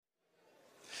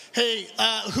Hey,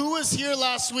 who was here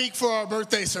last week for our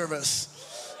birthday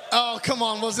service? Oh, come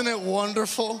on, wasn't it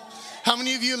wonderful? How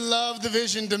many of you love the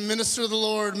vision to minister to the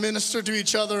Lord, minister to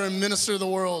each other, and minister to the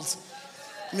world?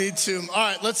 Me too. All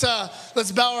right, let's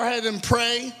bow our head and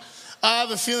pray. I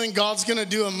have a feeling God's gonna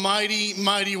do a mighty,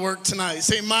 mighty work tonight.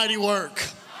 Say mighty work.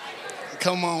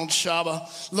 Come on, Shabba.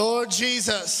 Lord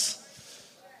Jesus,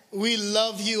 we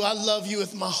love you. I love you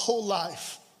with my whole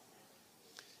life.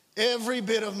 Every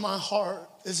bit of my heart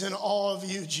is in awe of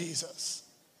you, Jesus.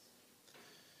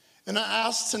 And I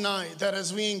ask tonight that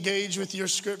as we engage with your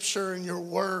scripture and your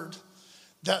word,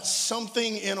 that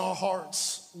something in our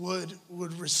hearts would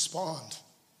respond.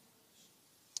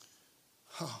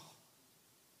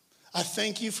 I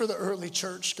thank you for the early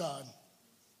church, God.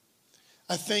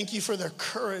 I thank you for their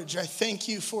courage. I thank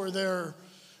you for their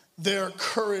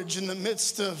courage in the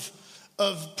midst of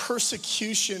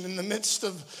persecution, in the midst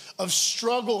of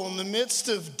struggle, in the midst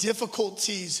of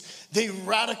difficulties. They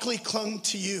radically clung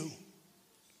to you.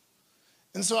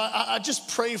 And so I just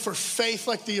pray for faith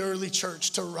like the early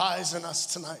church to rise in us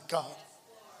tonight, God.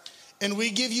 And we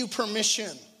give you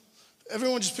permission.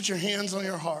 Everyone just put your hands on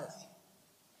your heart.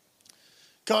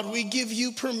 God, we give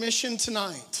you permission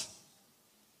tonight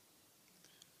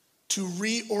to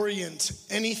reorient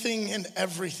anything and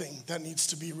everything that needs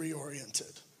to be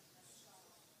reoriented.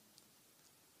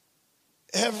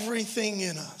 Everything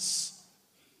in us,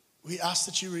 we ask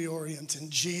that you reorient in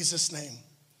Jesus' name.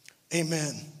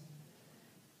 Amen.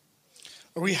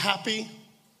 Are we happy?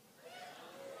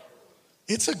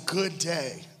 It's a good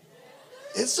day.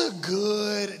 It's a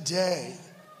good day.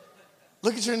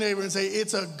 Look at your neighbor and say,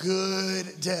 it's a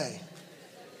good day.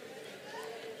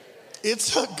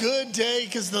 It's a good day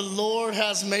because the Lord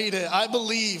has made it. I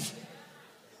believe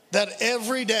that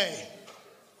every day,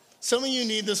 some of you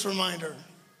need this reminder,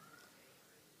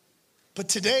 but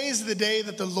today is the day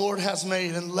that the Lord has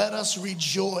made, and let us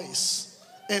rejoice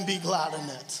and be glad in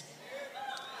it.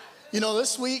 You know,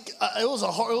 this week, it was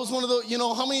one of those,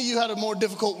 how many of you had a more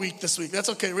difficult week this week? That's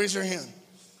okay, raise your hand.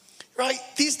 Right,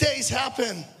 these days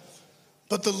happen,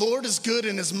 but the Lord is good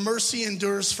and his mercy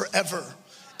endures forever.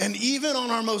 And even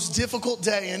on our most difficult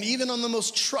day, and even on the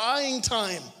most trying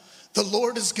time, the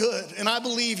Lord is good. And I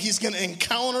believe he's gonna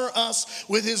encounter us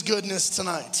with his goodness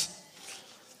tonight.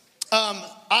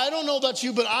 I don't know about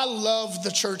you, but I love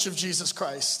the Church of Jesus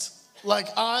Christ. Like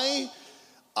I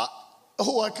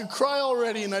could cry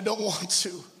already and I don't want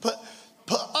to, but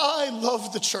I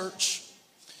love the church.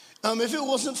 If it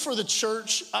wasn't for the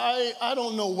church, I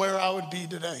don't know where I would be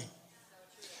today.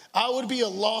 I would be a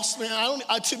lost man.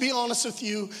 To be honest with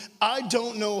you, I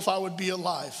don't know if I would be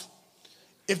alive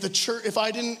if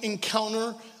I didn't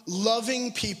encounter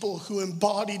loving people who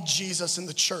embodied Jesus in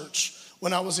the church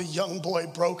when I was a young boy,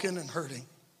 broken and hurting.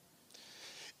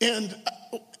 And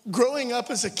growing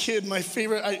up as a kid, my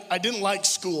favorite, I didn't like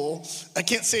school. I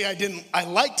can't say I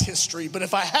liked history, but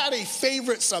if I had a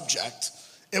favorite subject,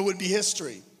 it would be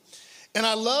history. And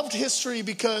I loved history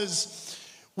because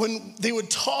when they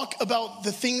would talk about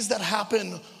the things that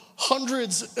happened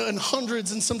hundreds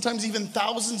and sometimes even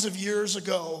thousands of years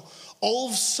ago, all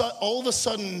of a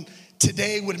sudden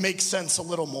today would make sense a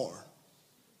little more.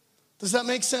 Does that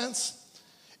make sense?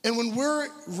 And when we're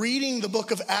reading the book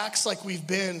of Acts like we've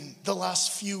been the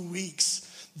last few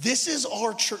weeks, this is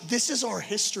our church, this is our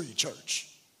history, church.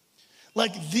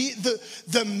 Like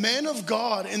the men of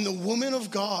God and the women of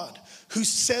God who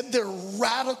said their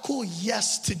radical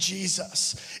yes to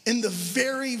Jesus in the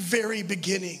very, very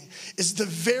beginning is the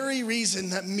very reason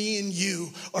that me and you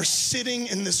are sitting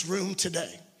in this room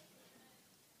today.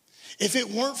 If it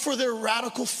weren't for their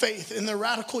radical faith and their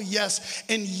radical yes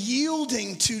and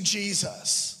yielding to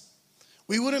Jesus,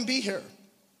 we wouldn't be here.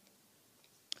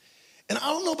 And I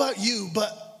don't know about you,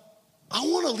 but I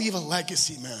want to leave a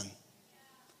legacy, man.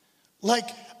 Like,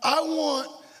 I want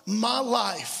my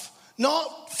life,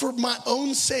 not for my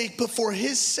own sake, but for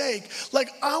his sake. Like,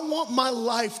 I want my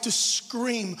life to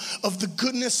scream of the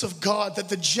goodness of God, that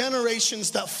the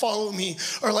generations that follow me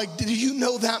are like, did you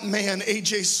know that man,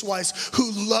 AJ Swies,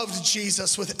 who loved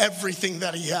Jesus with everything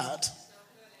that he had?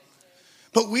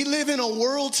 But we live in a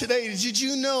world today, did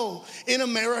you know, in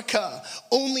America,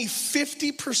 only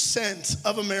 50%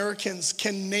 of Americans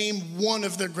can name one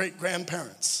of their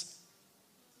great-grandparents.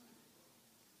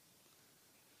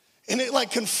 And it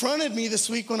like confronted me this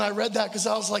week when I read that, because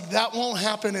I was like, that won't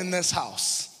happen in this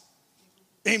house.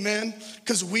 Amen?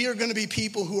 Because we are going to be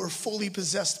people who are fully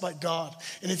possessed by God.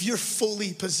 And if you're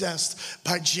fully possessed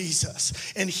by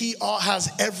Jesus, and he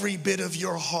has every bit of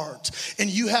your heart, and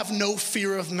you have no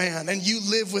fear of man, and you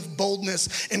live with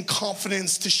boldness and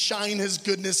confidence to shine his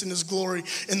goodness and his glory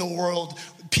in the world,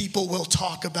 people will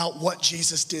talk about what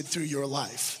Jesus did through your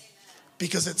life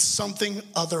because it's something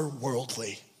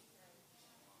otherworldly.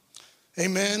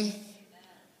 Amen.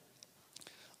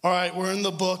 All right, we're in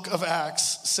the book of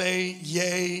Acts. Say,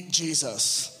 yay,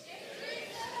 Jesus.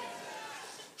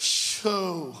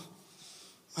 So,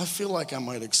 I feel like I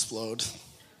might explode.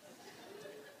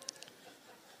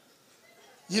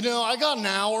 You know, I got an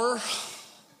hour.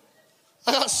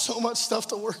 I got so much stuff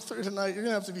to work through tonight. You're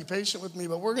gonna have to be patient with me,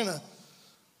 but we're gonna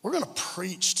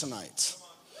preach tonight.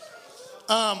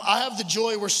 I have the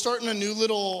joy, we're starting a new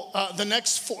little, the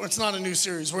next four, it's not a new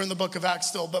series, we're in the book of Acts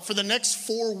still, but for the next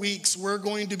 4 weeks, we're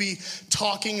going to be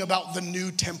talking about the new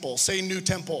temple. Say new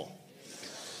temple.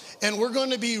 And we're going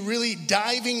to be really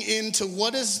diving into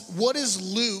what is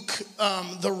Luke,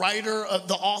 the writer,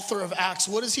 the author of Acts,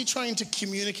 what is he trying to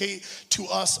communicate to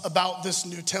us about this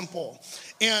new temple?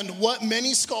 And what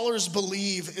many scholars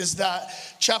believe is that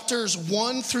chapters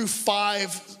 1 through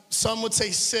 5, some would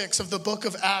say 6 of the book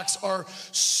of Acts are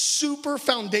super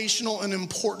foundational and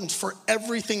important for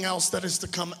everything else that is to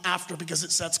come after because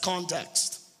it sets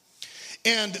context.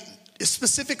 And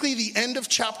specifically the end of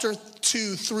chapter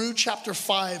 2 through chapter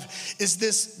 5 is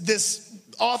this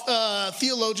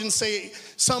theologians say,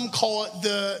 some call it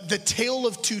the tale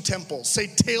of two temples. Say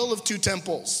tale of two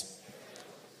temples.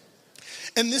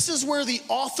 And this is where the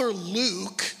author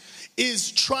Luke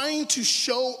is trying to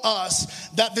show us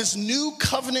that this new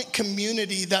covenant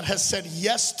community that has said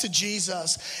yes to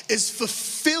Jesus is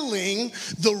fulfilling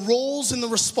the roles and the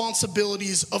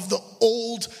responsibilities of the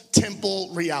old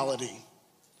temple reality.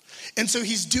 And so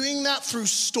he's doing that through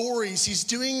stories. He's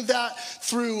doing that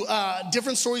through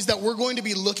different stories that we're going to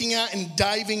be looking at and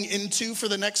diving into for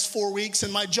the next 4 weeks.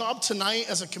 And my job tonight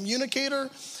as a communicator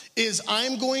is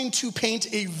I'm going to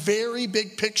paint a very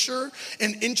big picture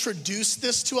and introduce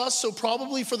this to us. So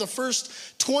probably for the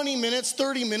first 20 minutes,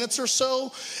 30 minutes or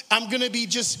so, I'm going to be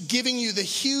just giving you the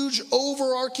huge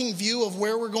overarching view of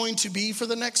where we're going to be for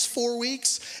the next 4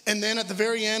 weeks. And then at the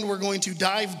very end, we're going to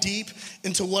dive deep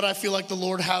into what I feel like the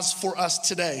Lord has for us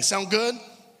today. Sound good?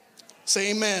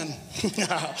 Say amen.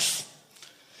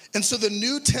 And so the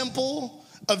new temple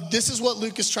this is what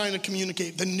Luke is trying to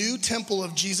communicate. The new temple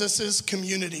of Jesus's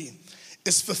community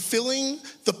is fulfilling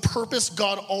the purpose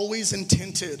God always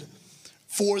intended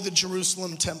for the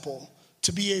Jerusalem temple,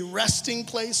 to be a resting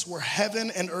place where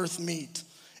heaven and earth meet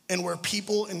and where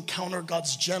people encounter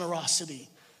God's generosity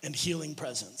and healing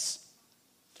presence.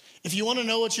 If you want to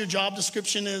know what your job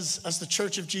description is as the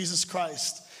Church of Jesus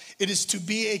Christ, it is to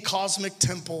be a cosmic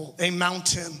temple, a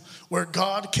mountain where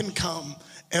God can come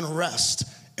and rest,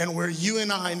 and where you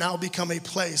and I now become a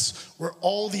place where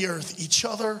all the earth, each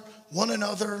other, one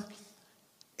another,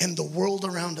 and the world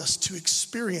around us to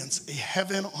experience a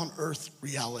heaven on earth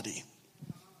reality.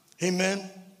 Amen.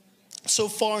 So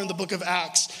far in the book of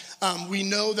Acts, we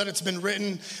know that it's been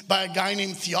written by a guy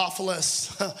named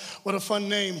Theophilus. What a fun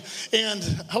name. And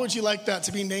how would you like that,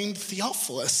 to be named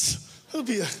Theophilus? That would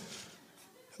be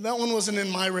that one wasn't in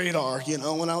my radar,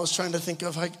 when I was trying to think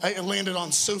of, I landed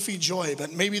on Sophie Joy,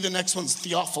 but maybe the next one's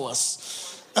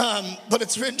Theophilus. But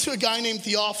it's written to a guy named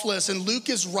Theophilus, and Luke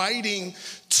is writing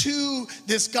to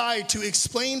this guy to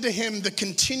explain to him the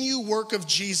continued work of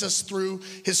Jesus through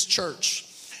his church.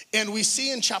 And we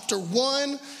see in chapter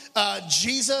 1,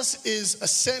 Jesus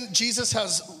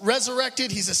has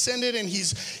resurrected, he's ascended, and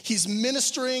he's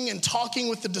ministering and talking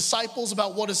with the disciples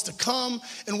about what is to come.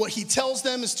 And what he tells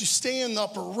them is to stay in the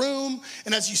upper room.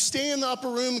 And as you stay in the upper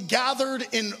room, gathered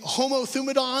in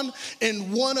homothumadon,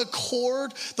 in one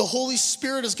accord, the Holy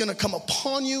Spirit is going to come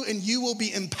upon you and you will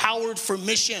be empowered for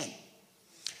mission.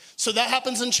 So that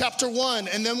happens in chapter 1.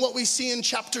 And then what we see in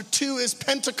chapter 2 is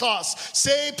Pentecost.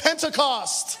 Say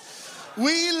Pentecost.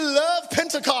 We love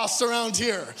Pentecost around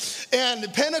here.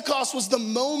 And Pentecost was the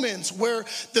moment where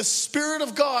the Spirit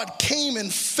of God came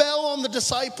and fell on the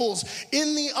disciples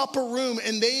in the upper room,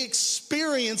 and they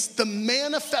experienced the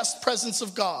manifest presence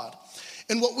of God.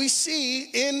 And what we see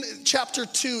in chapter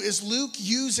 2 is Luke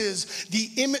uses the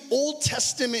Old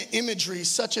Testament imagery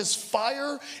such as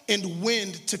fire and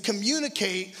wind to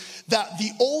communicate that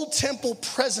the old temple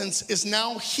presence is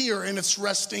now here and it's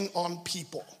resting on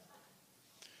people.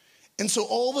 And so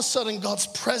all of a sudden, God's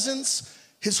presence,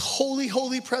 his holy,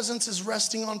 holy presence is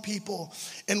resting on people.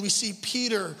 And we see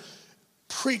Peter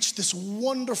preach this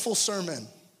wonderful sermon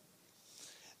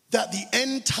that the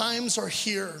end times are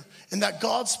here and that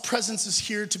God's presence is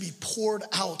here to be poured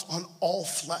out on all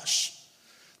flesh.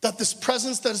 That this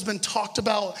presence that has been talked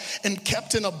about and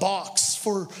kept in a box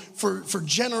for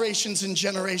generations and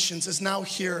generations is now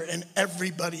here and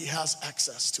everybody has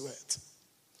access to it.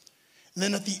 And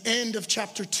then at the end of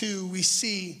chapter 2, we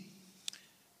see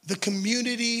the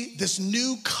community, this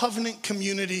new covenant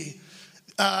community,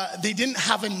 they didn't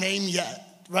have a name yet.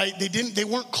 Right? They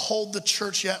weren't called the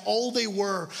church yet. All they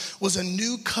were was a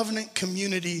new covenant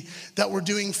community that were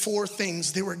doing four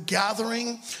things. They were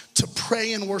gathering to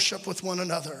pray and worship with one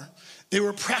another. They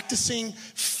were practicing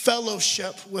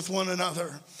fellowship with one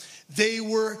another. They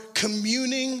were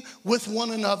communing with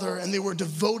one another, and they were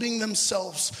devoting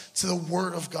themselves to the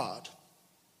word of God.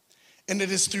 And it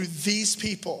is through these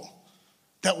people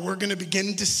that we're going to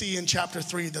begin to see in chapter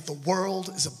 3 that the world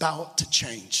is about to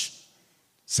change.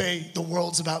 Say, the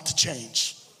world's about to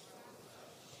change.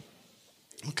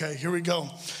 Okay, here we go.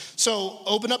 So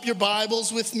open up your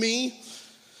Bibles with me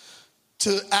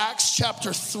to Acts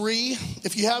chapter 3.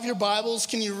 If you have your Bibles,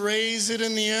 can you raise it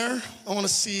in the air? I want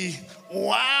to see.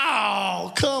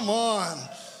 Wow, come on.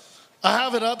 I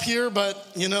have it up here,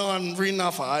 but I'm reading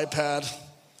off an iPad.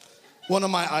 One of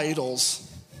my idols.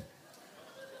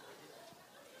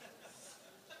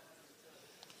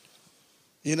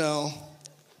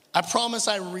 I promise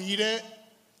I read it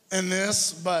in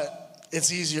this, but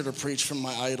it's easier to preach from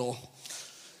my idol.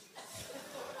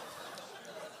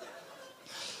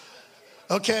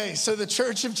 Okay, so the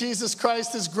Church of Jesus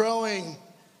Christ is growing.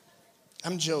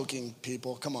 I'm joking,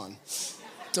 people. Come on.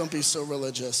 Don't be so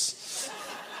religious.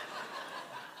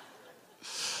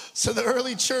 So the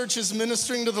early church is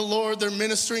ministering to the Lord. They're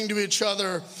ministering to each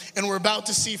other. And we're about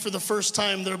to see for the first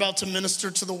time, they're about to minister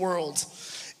to the world.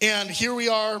 And here we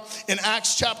are in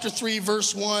Acts chapter 3,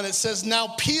 verse 1. It says,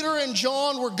 now Peter and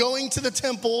John were going to the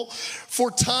temple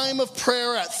for time of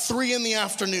prayer at 3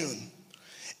 p.m.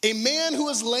 A man who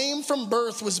was lame from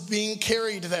birth was being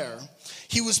carried there.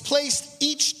 He was placed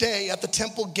each day at the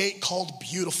temple gate called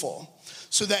Beautiful,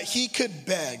 so that he could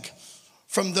beg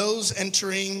from those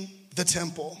entering the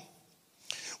temple.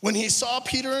 When he saw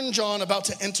Peter and John about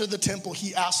to enter the temple,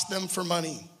 he asked them for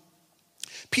money.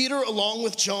 Peter, along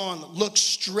with John, looked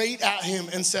straight at him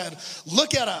and said,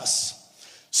 look at us.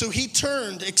 So he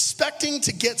turned, expecting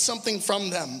to get something from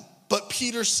them. But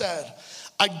Peter said,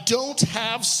 I don't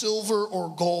have silver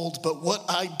or gold, but what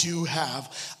I do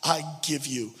have, I give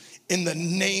you. In the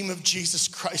name of Jesus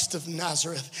Christ of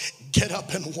Nazareth, get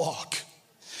up and walk.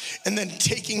 And then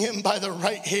taking him by the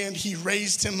right hand, he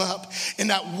raised him up.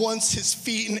 And at once his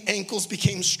feet and ankles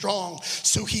became strong.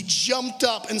 So he jumped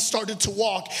up and started to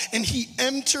walk. And he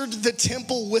entered the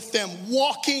temple with them,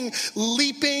 walking,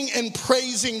 leaping, and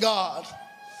praising God.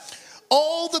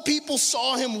 All the people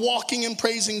saw him walking and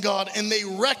praising God, and they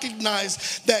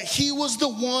recognized that he was the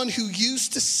one who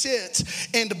used to sit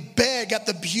and beg at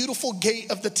the beautiful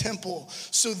gate of the temple.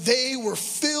 So they were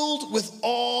filled with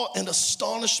awe and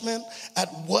astonishment at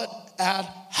what had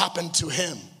happened to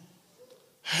him.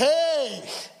 Hey,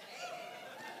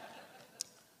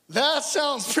 that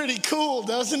sounds pretty cool,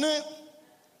 doesn't it?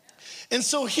 And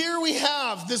so here we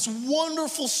have this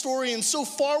wonderful story. And so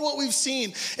far what we've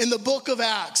seen in the book of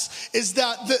Acts is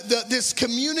that this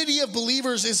community of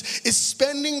believers is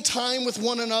spending time with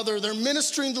one another. They're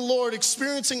ministering to the Lord,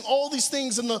 experiencing all these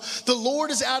things. And the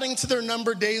Lord is adding to their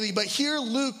number daily. But here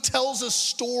Luke tells a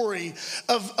story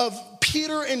of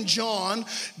Peter and John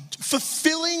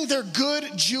fulfilling their good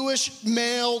Jewish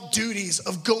male duties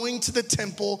of going to the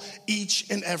temple each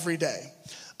and every day.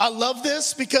 I love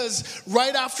this because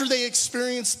right after they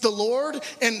experienced the Lord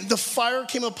and the fire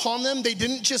came upon them, they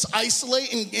didn't just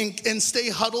isolate and stay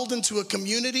huddled into a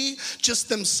community just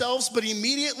themselves, but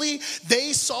immediately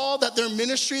they saw that their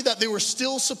ministry, that they were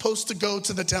still supposed to go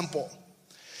to the temple.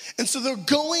 And so they're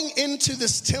going into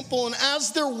this temple, and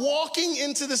as they're walking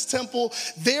into this temple,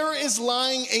 there is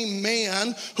lying a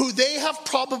man who they have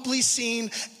probably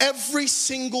seen every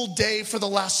single day for the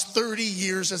last 30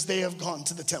 years as they have gone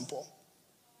to the temple.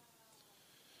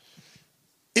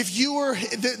 If you were,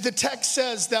 the text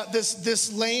says that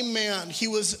this lame man, he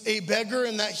was a beggar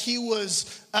and that he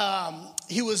was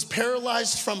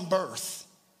paralyzed from birth.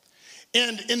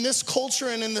 And in this culture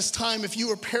and in this time, if you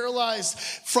were paralyzed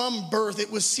from birth, it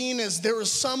was seen as there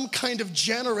was some kind of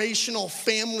generational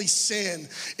family sin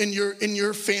in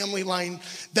your family line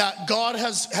that God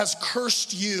has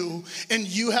cursed you and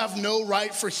you have no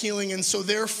right for healing. And so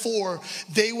therefore,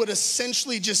 they would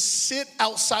essentially just sit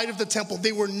outside of the temple.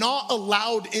 They were not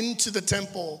allowed into the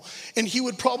temple. And he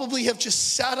would probably have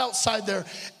just sat outside there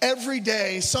every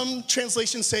day. Some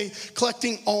translations say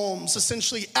collecting alms,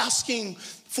 essentially asking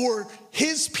for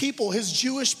his people, his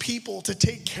Jewish people, to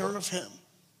take care of him.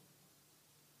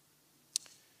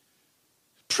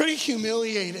 Pretty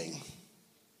humiliating.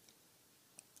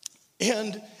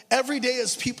 And every day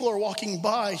as people are walking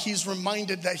by, he's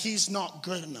reminded that he's not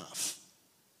good enough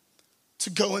to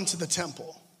go into the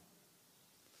temple.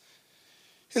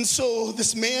 And so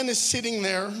this man is sitting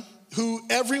there who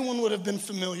everyone would have been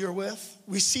familiar with.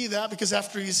 We see that because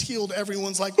after he's healed,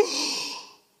 everyone's like,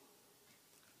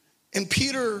 and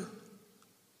Peter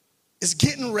is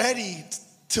getting ready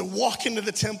to walk into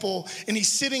the temple, and he's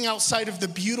sitting outside of the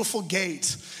beautiful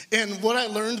gate. And what I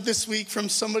learned this week from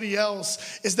somebody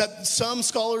else is that some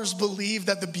scholars believe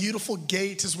that the beautiful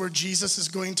gate is where Jesus is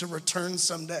going to return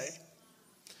someday.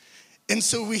 And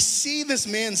so we see this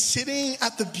man sitting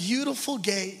at the beautiful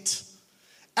gate,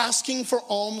 asking for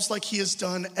alms like he has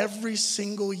done every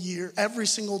single year, every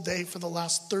single day for the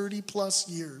last 30 plus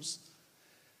years.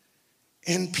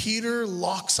 And Peter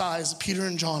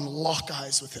and John lock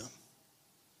eyes with him.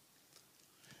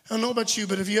 I don't know about you,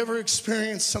 but have you ever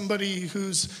experienced somebody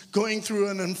who's going through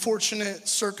an unfortunate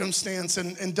circumstance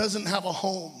and doesn't have a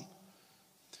home?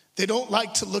 They don't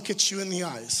like to look at you in the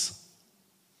eyes.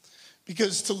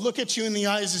 Because to look at you in the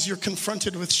eyes is you're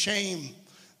confronted with shame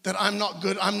that I'm not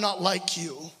good, I'm not like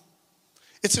you.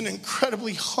 It's an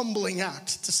incredibly humbling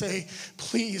act to say,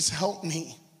 please help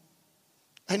me.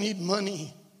 I need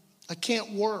money. I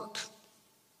can't work.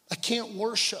 I can't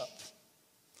worship.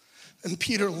 And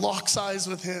Peter locks eyes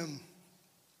with him.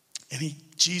 And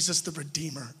Jesus the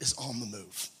Redeemer is on the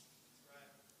move.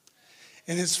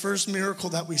 And his first miracle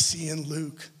that we see in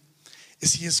Luke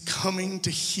is he is coming to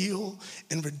heal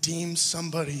and redeem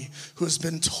somebody who has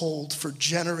been told for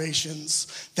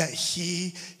generations that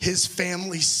his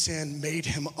family's sin made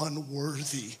him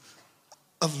unworthy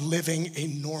of living a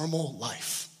normal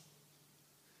life.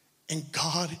 And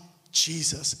God,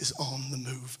 Jesus, is on the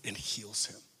move and heals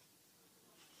him.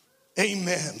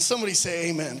 Amen. Somebody say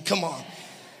amen. Come on.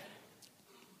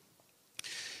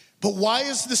 But why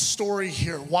is this story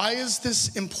here? Why is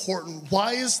this important?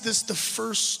 Why is this the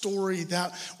first story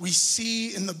that we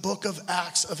see in the book of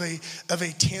Acts of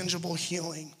a tangible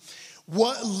healing?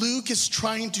 What Luke is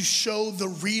trying to show the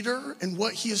reader and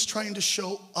what he is trying to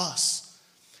show us,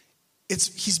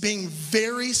 he's being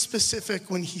very specific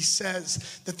when he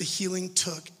says that the healing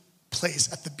took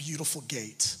place at the beautiful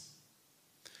gate.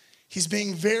 He's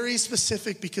being very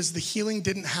specific because the healing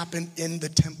didn't happen in the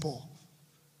temple.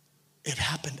 It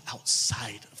happened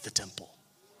outside of the temple.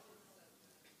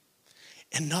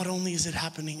 And not only is it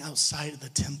happening outside of the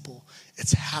temple,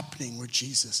 it's happening where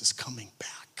Jesus is coming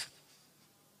back.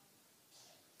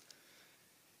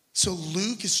 So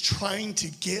Luke is trying to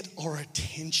get our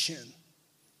attention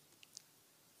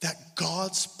that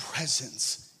God's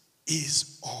presence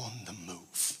is on the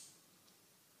move.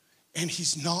 And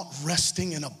he's not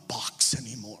resting in a box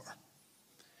anymore.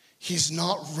 He's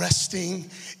not resting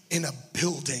in a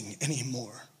building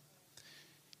anymore.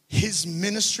 His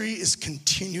ministry is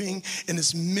continuing, and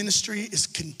his ministry is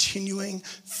continuing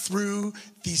through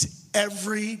these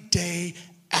everyday,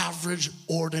 average,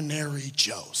 ordinary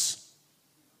Joes.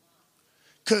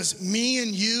 Because me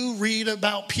and you read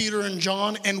about Peter and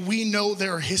John, and we know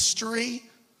their history.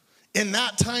 In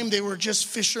that time, they were just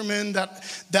fishermen that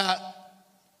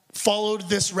followed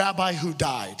this rabbi who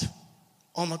died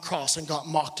on the cross and got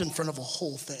mocked in front of a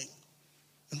whole thing,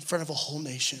 in front of a whole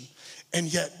nation.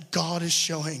 And yet God is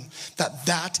showing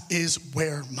that is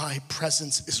where my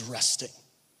presence is resting.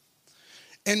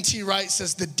 N.T. Wright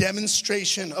says the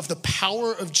demonstration of the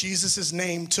power of Jesus'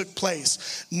 name took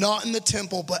place, not in the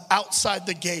temple, but outside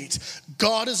the gate.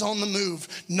 God is on the move,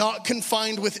 not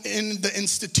confined within the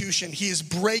institution. He is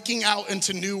breaking out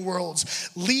into new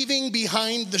worlds, leaving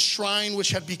behind the shrine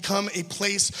which had become a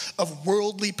place of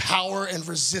worldly power and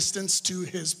resistance to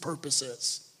his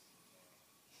purposes.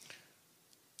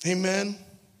 Amen.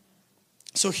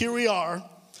 So here we are.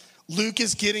 Luke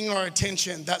is getting our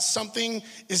attention that something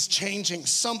is changing,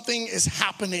 something is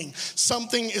happening,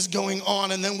 something is going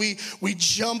on. And then we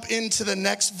jump into the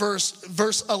next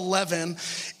verse 11,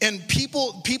 and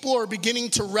people are beginning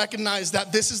to recognize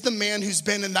that this is the man who's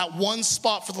been in that one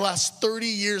spot for the last 30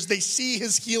 years. They see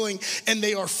his healing and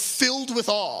they are filled with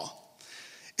awe.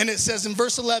 And it says in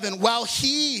verse 11, while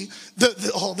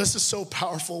this is so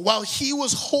powerful, while he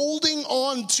was holding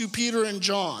on to Peter and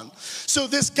John. So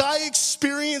this guy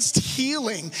experienced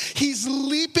healing. He's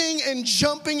leaping and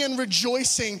jumping and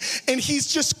rejoicing, and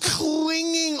he's just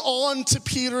clinging on to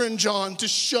Peter and John to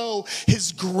show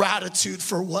his gratitude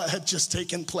for what had just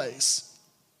taken place.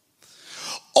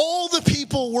 All the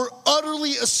people were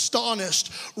utterly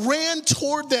astonished, ran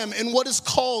toward them in what is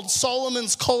called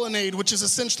Solomon's colonnade, which is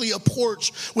essentially a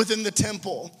porch within the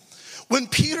temple. When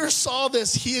Peter saw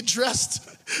this, he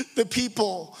addressed the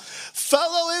people,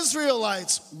 fellow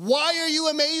Israelites, why are you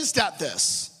amazed at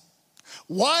this?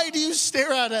 Why do you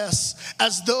stare at us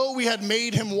as though we had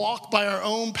made him walk by our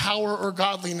own power or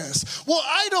godliness? Well,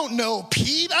 I don't know,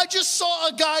 Pete. I just saw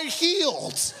a guy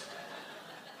healed.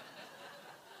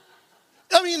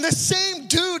 I mean, the same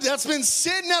dude that's been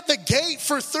sitting at the gate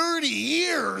for 30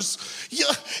 years. Yeah,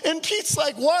 and Pete's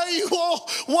like, why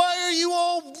are you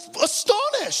all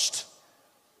astonished?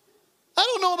 I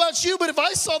don't know about you, but if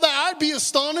I saw that, I'd be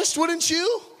astonished, wouldn't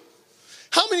you?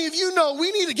 How many of you know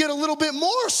we need to get a little bit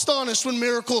more astonished when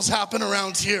miracles happen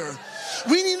around here?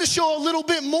 We need to show a little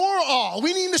bit more awe.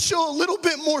 We need to show a little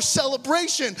bit more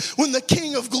celebration when the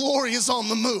King of Glory is on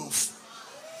the move.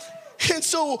 And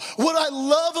so what I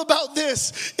love about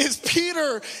this is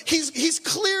Peter, he's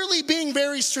clearly being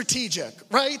very strategic,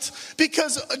 right?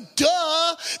 Because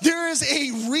there is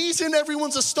a reason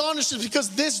everyone's astonished is because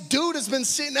this dude has been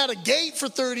sitting at a gate for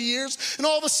 30 years and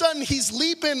all of a sudden he's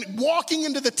walking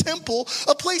into the temple,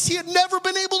 a place he had never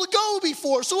been able to go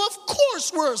before. So of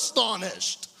course we're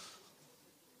astonished.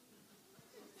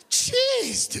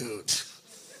 Jeez, dude.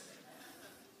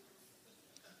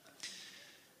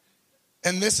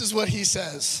 And this is what he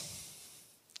says.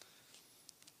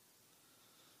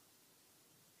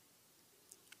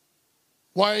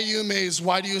 Why are you amazed?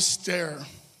 Why do you stare?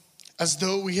 As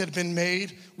though we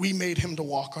made him to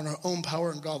walk on our own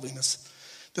power and godliness.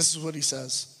 This is what he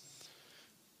says.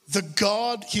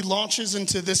 He launches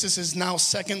into, this is his now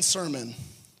second sermon.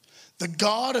 The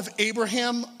God of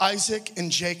Abraham, Isaac,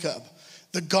 and Jacob,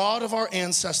 the God of our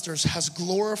ancestors, has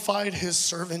glorified his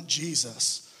servant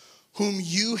Jesus, whom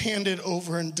you handed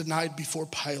over and denied before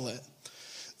Pilate.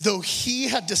 Though he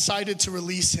had decided to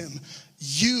release him,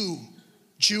 you,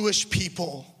 Jewish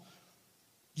people,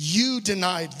 you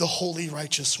denied the holy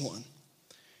righteous one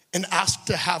and asked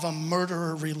to have a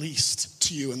murderer released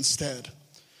to you instead.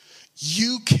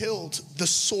 You killed the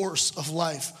source of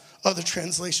life. Other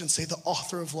translations say the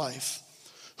author of life,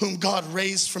 whom God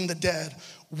raised from the dead.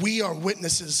 We are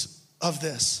witnesses of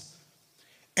this.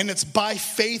 And it's by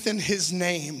faith in his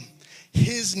name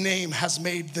has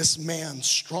made this man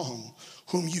strong,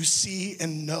 whom you see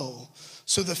and know.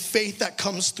 So the faith that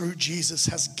comes through Jesus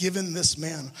has given this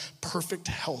man perfect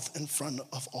health in front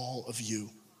of all of you.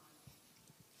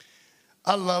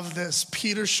 I love this.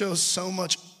 Peter shows so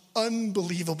much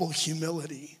unbelievable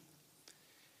humility.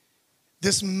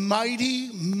 This mighty,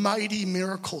 mighty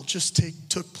miracle just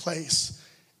took place.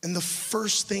 And the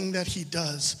first thing that he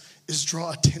does is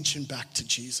draw attention back to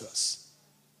Jesus.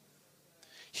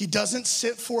 He doesn't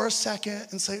sit for a second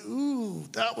and say, ooh,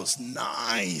 that was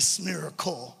nice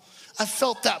miracle. I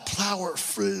felt that power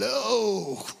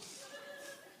flow.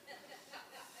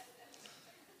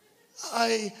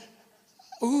 Right,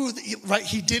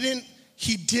 he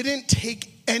didn't take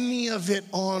any of it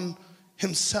on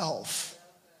himself.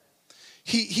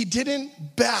 He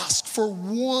didn't bask for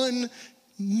 1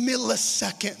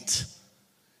 millisecond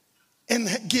and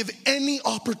give any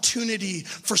opportunity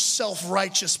for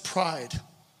self-righteous pride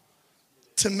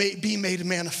to be made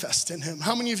manifest in him.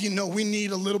 How many of you know we need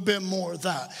a little bit more of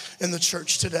that in the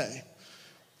church today?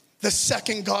 The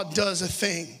second God does a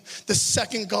thing, the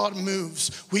second God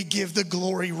moves, we give the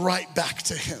glory right back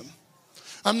to him.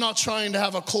 I'm not trying to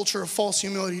have a culture of false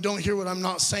humility. Don't hear what I'm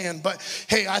not saying. But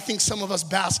hey, I think some of us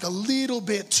bask a little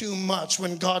bit too much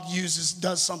when God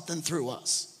does something through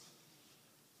us.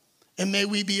 And may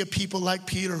we be a people like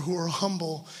Peter who are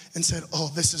humble and said,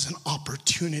 oh, this is an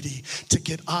opportunity to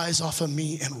get eyes off of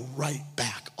me and right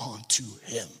back onto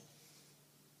him.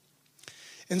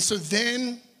 And so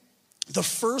then the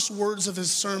first words of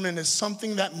his sermon is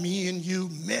something that me and you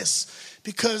miss,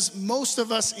 because most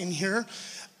of us in here,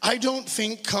 I don't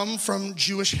think, come from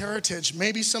Jewish heritage.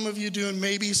 Maybe some of you do, and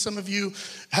maybe some of you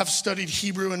have studied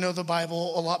Hebrew and know the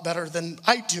Bible a lot better than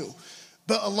I do.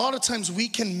 But a lot of times we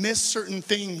can miss certain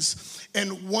things.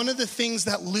 And one of the things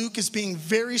that Luke is being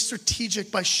very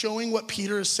strategic by showing what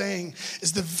Peter is saying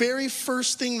is the very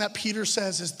first thing that Peter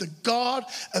says is the God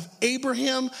of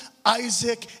Abraham,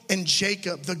 Isaac, and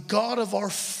Jacob, the God of our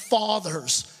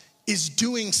fathers, is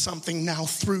doing something now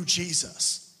through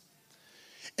Jesus.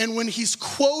 And when he's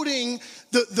quoting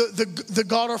the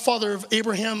God our Father of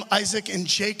Abraham, Isaac, and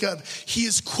Jacob, he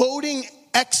is quoting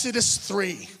Exodus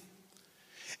 3.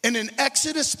 And in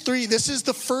Exodus 3, this is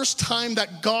the first time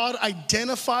that God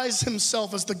identifies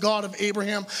himself as the God of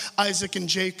Abraham, Isaac, and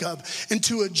Jacob. And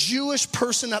to a Jewish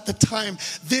person at the time,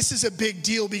 this is a big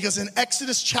deal, because in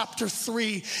Exodus chapter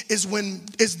 3 is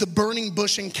the burning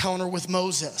bush encounter with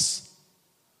Moses.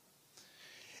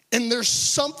 And there's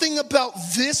something about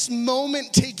this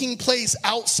moment taking place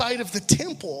outside of the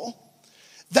temple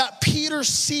that Peter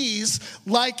sees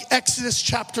like Exodus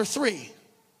chapter 3.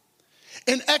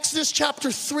 In Exodus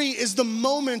chapter 3 is the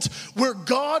moment where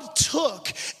God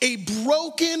took a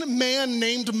broken man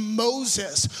named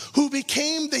Moses, who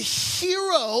became a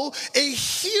hero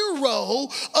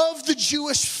of the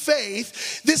Jewish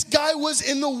faith. This guy was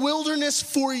in the wilderness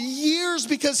for years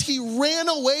because he ran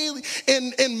away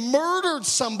and murdered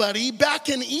somebody back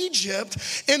in Egypt.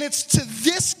 And it's to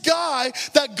this guy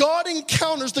that God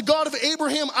encounters, the God of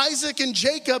Abraham, Isaac, and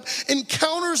Jacob,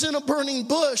 encounters in a burning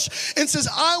bush and says,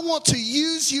 I want to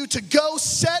use you to go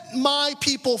set my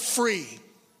people free.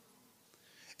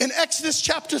 In Exodus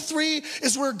chapter 3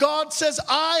 is where God says,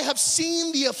 I have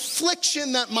seen the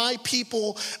affliction that my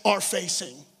people are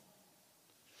facing.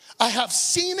 I have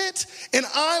seen it, and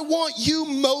I want you,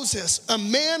 Moses, a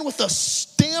man with a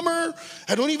stammer,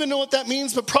 I don't even know what that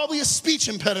means, but probably a speech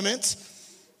impediment.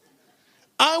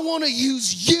 I want to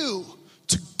use you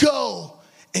to go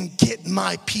and get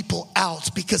my people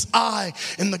out, because I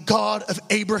am the God of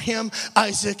Abraham,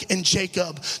 Isaac, and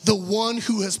Jacob, the one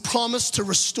who has promised to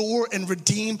restore and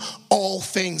redeem all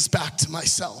things back to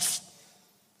myself.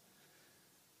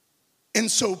 And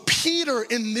so Peter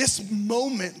in this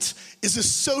moment is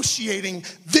associating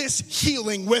this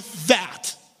healing with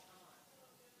that.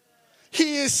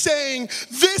 He is saying,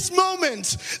 this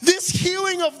moment, this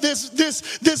healing of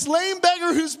this lame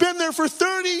beggar who's been there for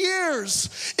 30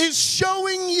 years is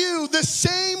showing you the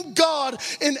same God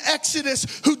in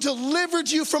Exodus who delivered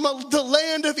you from the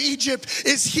land of Egypt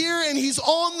is here, and he's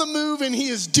on the move, and he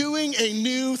is doing a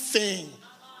new thing.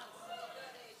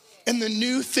 And the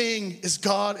new thing is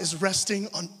God is resting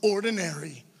on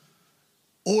ordinary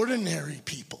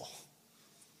people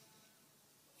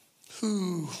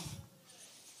who...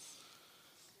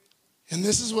 And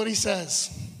this is what he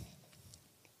says.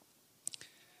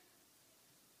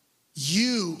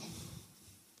 You,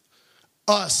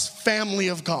 us, family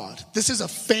of God. This is a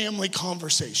family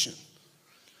conversation.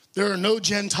 There are no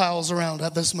Gentiles around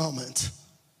at this moment.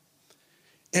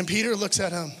 And Peter looks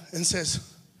at him and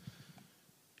says,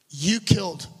 you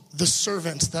killed the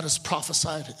servant that is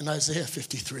prophesied in Isaiah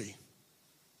 53.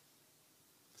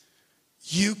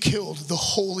 You killed the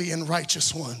holy and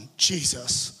righteous one,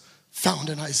 Jesus, found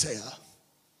in Isaiah.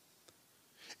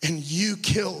 And you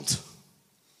killed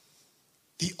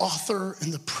the author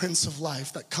and the Prince of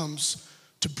Life that comes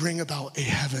to bring about a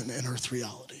heaven and earth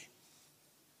reality.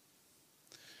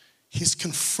 He's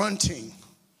confronting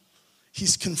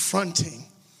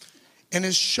and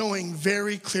is showing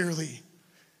very clearly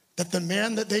that the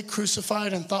man that they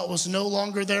crucified and thought was no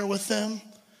longer there with them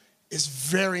is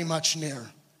very much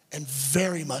near and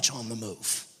very much on the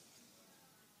move.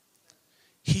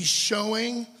 He's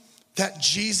showing that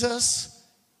Jesus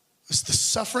is the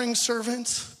suffering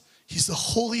servant, he's the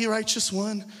holy, righteous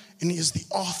one, and he is the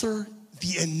author,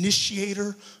 the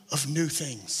initiator of new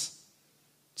things.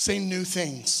 Say new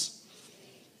things.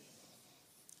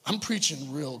 I'm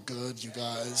preaching real good, you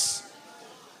guys.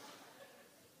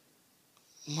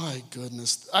 My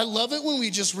goodness. I love it when we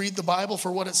just read the Bible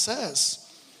for what it says.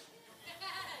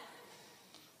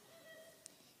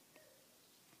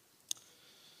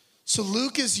 So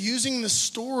Luke is using the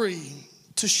story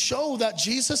to show that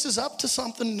Jesus is up to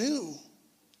something new.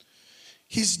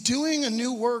 He's doing a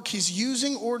new work. He's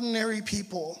using ordinary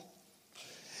people.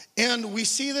 And we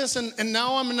see this, and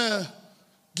now I'm going to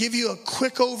give you a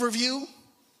quick overview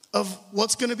of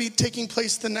what's going to be taking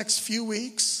place the next few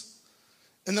weeks.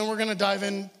 And then we're going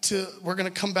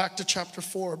to come back to chapter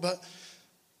 4. But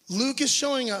Luke is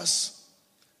showing us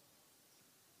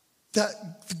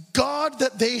that the God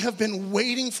that they have been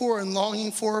waiting for and longing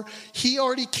for, he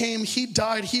already came, he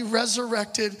died, he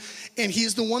resurrected, and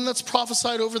he's the one that's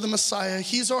prophesied over the Messiah.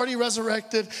 He's already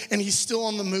resurrected, and he's still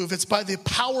on the move. It's by the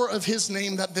power of his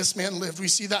name that this man lived. We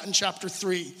see that in chapter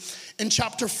 3. In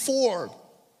chapter 4,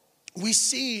 we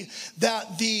see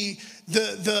that the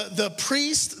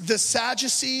priest, the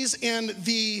Sadducees, and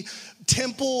the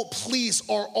temple police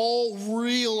are all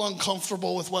real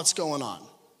uncomfortable with what's going on.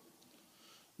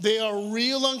 They are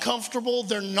real uncomfortable.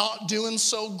 They're not doing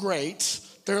so great.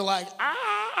 They're like,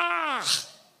 ah.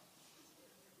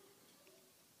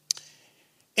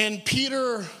 And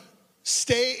Peter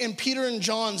and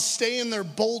John stay in their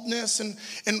boldness, and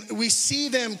we see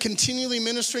them continually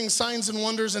ministering signs and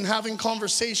wonders and having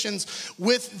conversations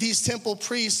with these temple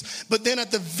priests. But then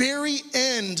at the very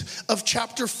end of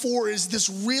chapter 4 is this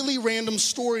really random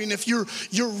story. And if you're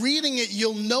reading it,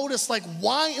 you'll notice, like,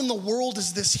 why in the world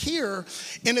is this here?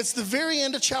 And it's the very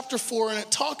end of chapter 4, and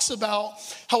it talks about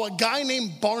how a guy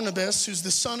named Barnabas, who's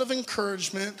the son of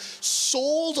encouragement,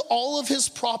 sold all of his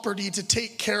property to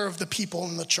take care of the people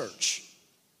in the church.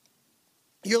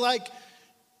 You're like,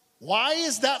 Why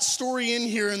is that story in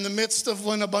here in the midst of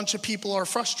when a bunch of people are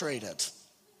frustrated?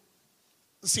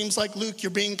 It seems like, Luke, you're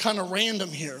being kind of random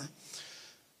here.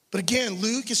 But again,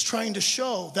 Luke is trying to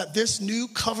show that this new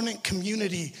covenant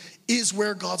community is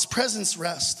where God's presence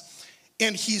rests.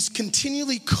 And he's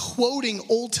continually quoting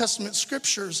Old Testament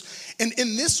scriptures. And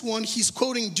in this one, he's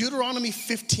quoting Deuteronomy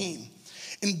 15.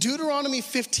 In Deuteronomy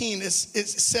 15, it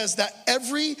says that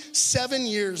every 7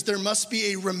 years there must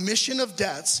be a remission of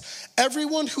debts.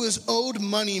 Everyone who is owed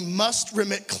money must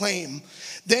remit claim.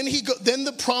 Then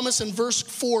the promise in verse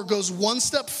 4 goes one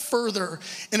step further,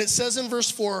 and it says in verse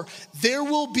 4, there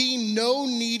will be no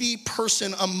needy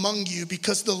person among you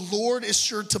because the Lord is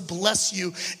sure to bless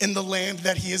you in the land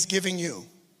that he is giving you.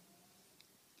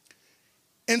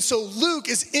 And so Luke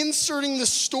is inserting the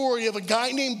story of a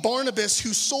guy named Barnabas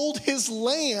who sold his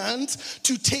land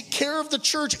to take care of the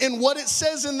church. And what it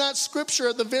says in that scripture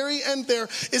at the very end there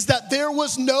is that there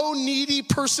was no needy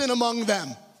person among them.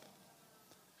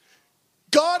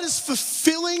 God is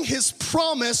fulfilling his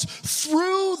promise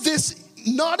through this,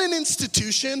 not an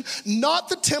institution, not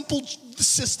the temple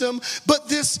system, but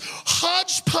this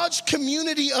hodgepodge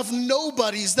community of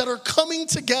nobodies that are coming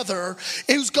together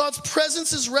and whose God's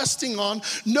presence is resting on.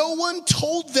 No one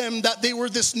told them that they were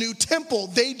this new temple.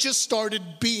 They just started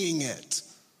being it.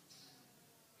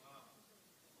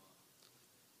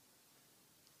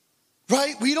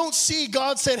 Right? We don't see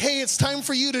God said, hey, it's time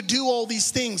for you to do all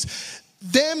these things.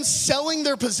 Them selling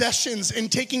their possessions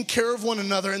and taking care of one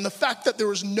another, and the fact that there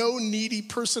was no needy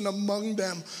person among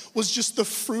them was just the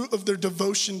fruit of their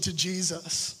devotion to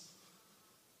Jesus.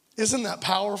 Isn't that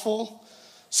powerful?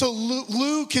 So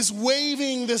Luke is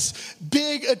waving this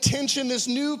big attention. This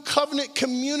new covenant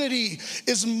community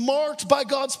is marked by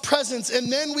God's presence.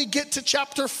 And then we get to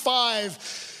chapter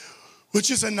 5,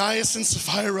 which is Ananias and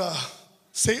Sapphira.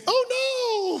 Say,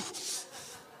 oh no!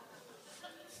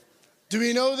 Do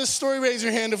we know this story? Raise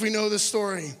your hand if we know this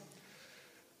story.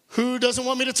 Who doesn't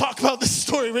want me to talk about this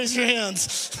story? Raise your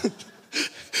hands.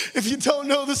 If you don't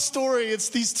know the story, it's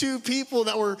these two people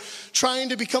that were trying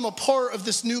to become a part of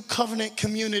this new covenant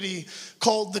community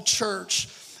called the church.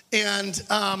 And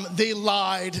they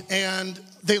lied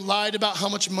about how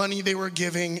much money they were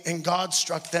giving, and God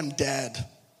struck them dead.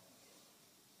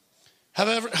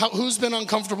 Who's been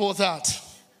uncomfortable with that?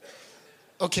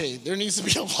 Okay, there needs to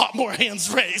be a lot more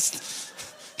hands raised.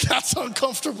 That's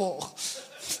uncomfortable.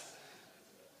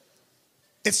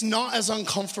 It's not as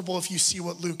uncomfortable if you see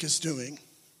what Luke is doing.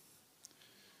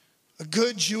 A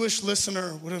good Jewish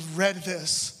listener would have read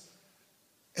this,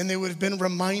 and they would have been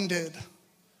reminded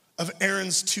of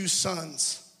Aaron's two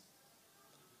sons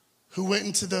who went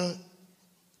into the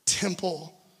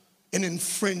temple and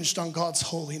infringed on God's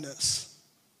holiness.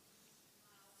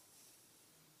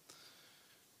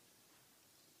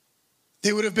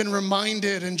 They would have been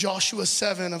reminded in Joshua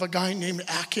 7 of a guy named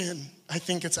Achan. I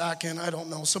think it's Achan, I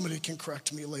don't know, somebody can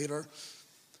correct me later.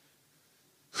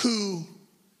 Who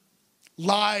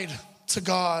lied to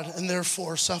God and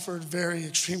therefore suffered very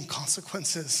extreme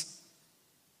consequences.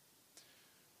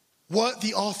 What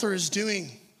the author is doing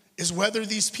is, whether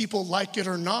these people like it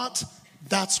or not,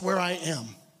 that's where I am.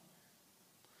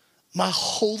 My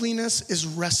holiness is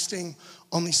resting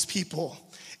on these people.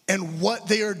 And what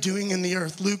they are doing in the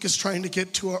earth, Luke is trying to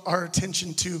get to our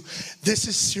attention to. This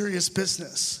is serious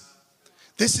business.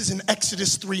 This is an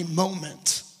Exodus 3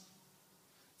 moment.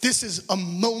 This is a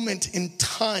moment in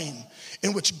time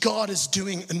in which God is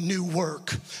doing a new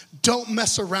work. Don't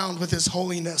mess around with his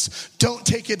holiness. Don't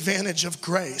take advantage of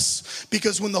grace.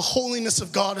 Because when the holiness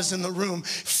of God is in the room,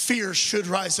 fear should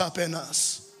rise up in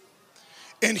us.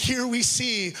 And here we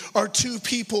see our two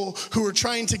people who are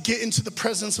trying to get into the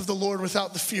presence of the Lord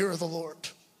without the fear of the Lord.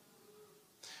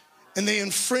 And they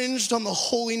infringed on the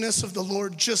holiness of the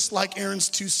Lord just like Aaron's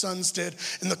two sons did.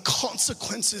 And the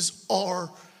consequences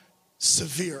are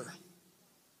severe.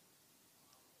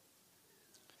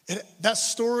 And that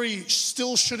story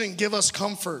still shouldn't give us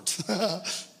comfort.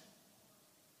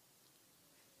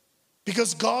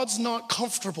 Because God's not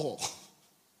comfortable.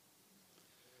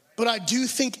 But I do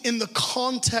think in the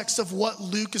context of what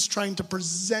Luke is trying to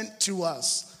present to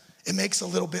us, it makes a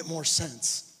little bit more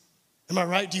sense. Am I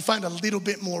right? Do you find a little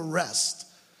bit more rest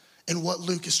in what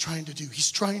Luke is trying to do?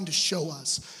 He's trying to show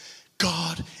us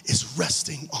God is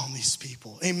resting on these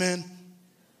people. Amen.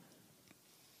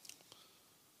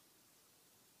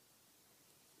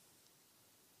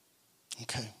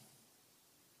 Okay.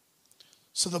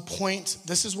 So the point,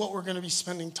 this is what we're going to be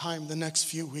spending time the next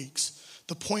few weeks.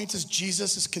 The point is,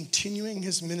 Jesus is continuing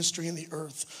his ministry in the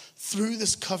earth through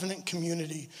this covenant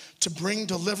community to bring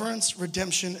deliverance,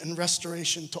 redemption, and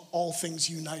restoration to all things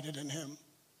united in him.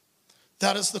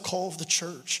 That is the call of the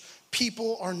church.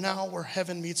 People are now where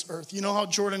heaven meets earth. You know how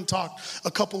Jordan talked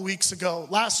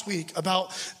last week,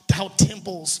 about how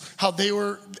temples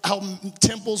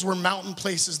were mountain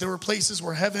places. There were places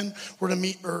where heaven were to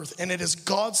meet earth. And it is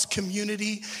God's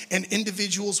community and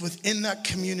individuals within that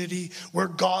community where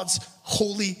God's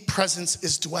holy presence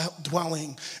is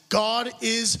dwelling. God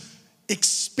is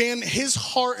expand his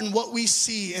heart, and what we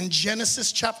see in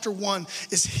Genesis chapter 1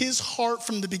 is his heart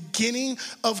from the beginning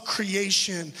of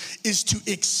creation is to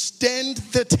extend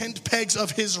the tent pegs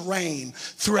of his reign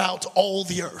throughout all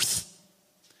the earth.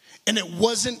 And it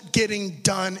wasn't getting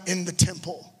done in the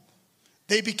temple.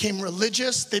 They became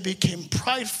religious, they became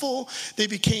prideful, they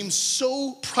became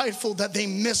so prideful that they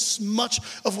missed much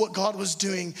of what God was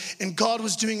doing. And God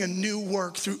was doing a new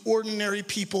work through ordinary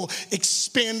people,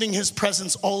 expanding his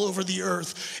presence all over the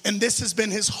earth. And this has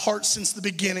been his heart since the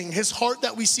beginning. His heart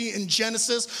that we see in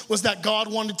Genesis was that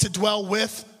God wanted to dwell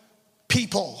with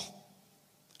people,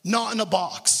 not in a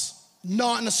box,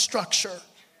 not in a structure.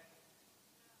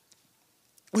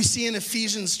 We see in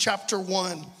Ephesians chapter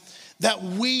 1 that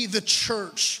we, the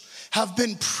church, have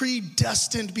been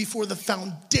predestined before the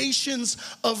foundations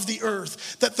of the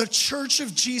earth. That the church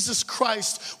of Jesus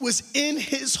Christ was in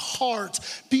his heart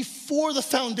before the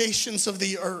foundations of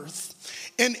the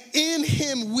earth. And in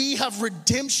him we have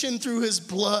redemption through his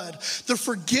blood, the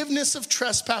forgiveness of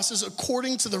trespasses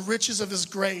according to the riches of his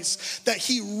grace, that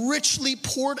he richly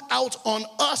poured out on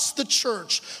us, the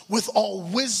church, with all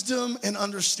wisdom and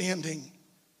understanding.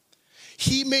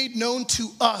 He made known to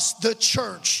us, the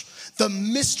church, the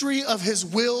mystery of his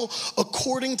will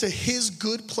according to his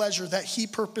good pleasure that he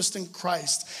purposed in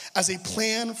Christ as a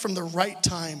plan from the right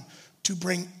time to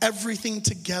bring everything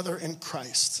together in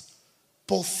Christ,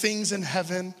 both things in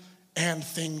heaven and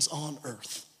things on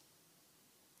earth.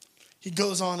 He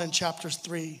goes on in chapter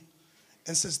 3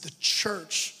 and says the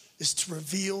church is to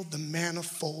reveal the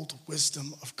manifold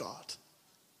wisdom of God.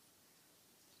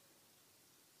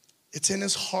 It's in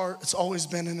his heart, it's always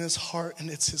been in his heart, and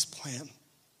it's his plan.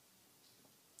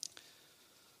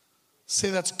 Say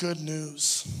that's good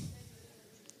news.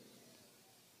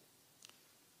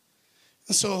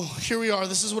 And so here we are.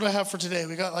 This is what I have for today.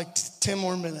 We got like 10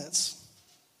 more minutes.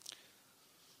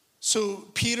 So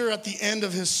Peter, at the end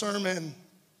of his sermon,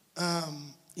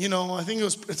 I think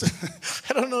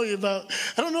I don't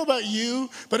know about you,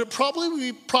 but it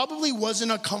probably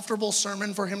wasn't a comfortable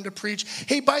sermon for him to preach.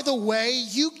 Hey, by the way,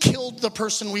 you killed the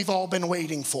person we've all been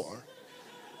waiting for.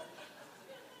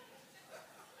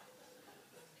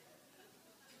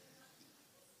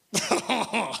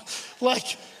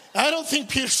 Like, I don't think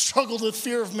Peter struggled with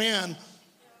fear of man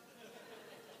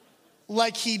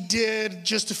like he did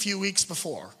just a few weeks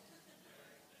before,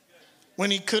 when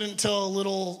he couldn't tell a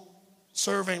little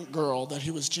servant girl that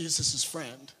he was Jesus'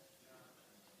 friend.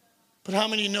 But how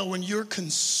many know when you're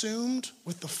consumed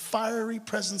with the fiery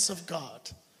presence of God,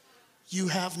 you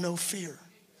have no fear?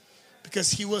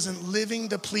 Because he wasn't living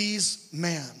to please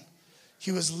man.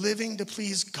 He was living to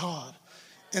please God.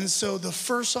 And so the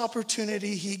first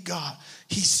opportunity he got,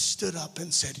 he stood up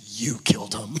and said, "You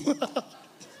killed him."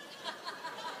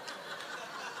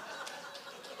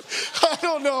 I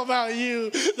don't know about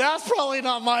you. That's probably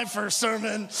not my first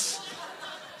sermon.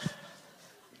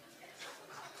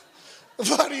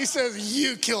 But he says,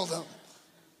 "You killed him."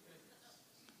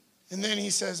 And then he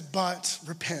says, "But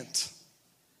repent.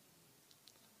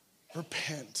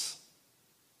 Repent.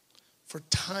 For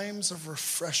times of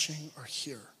refreshing are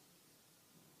here."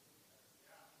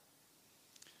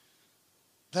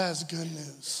 That is good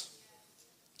news.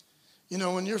 You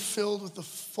know, when you're filled with the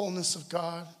fullness of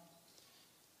God,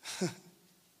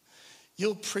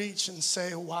 you'll preach and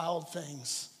say wild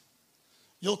things.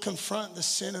 You'll confront the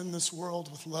sin in this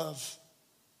world with love.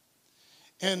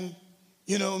 And,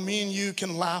 me and you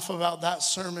can laugh about that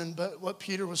sermon, but what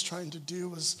Peter was trying to do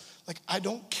was like, I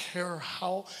don't care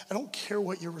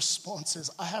what your response is.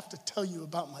 I have to tell you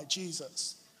about my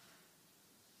Jesus.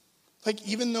 Like,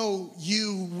 even though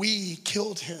we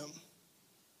killed him,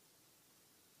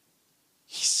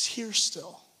 he's here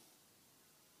still.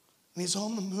 And he's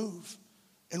on the move.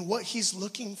 And what he's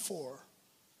looking for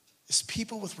is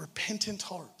people with repentant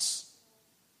hearts.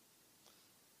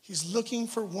 He's looking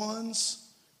for ones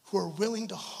who are willing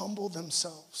to humble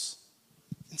themselves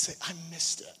and say, I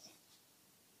missed it.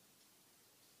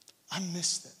 I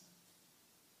missed it.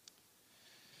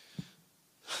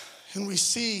 And we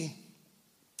see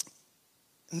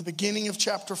in the beginning of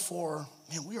chapter 4,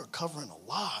 man, we are covering a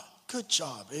lot. Good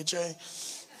job, AJ.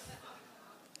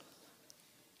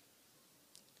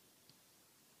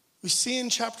 We see in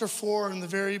chapter 4, in the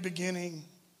very beginning,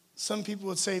 some people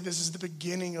would say this is the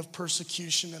beginning of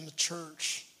persecution in the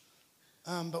church.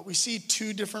 But we see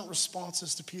two different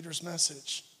responses to Peter's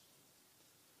message.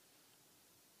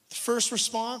 The first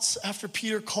response, after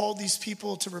Peter called these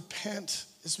people to repent,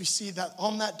 is we see that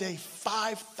on that day,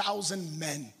 5,000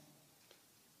 men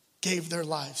gave their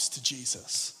lives to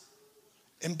Jesus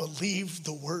and believed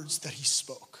the words that he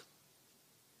spoke.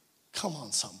 Come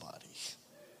on, somebody.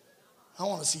 I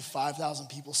want to see 5,000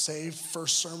 people saved.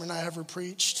 First sermon I ever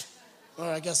preached. Or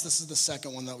I guess this is the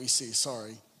second one that we see.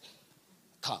 Sorry.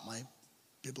 Caught my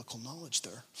biblical knowledge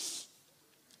there.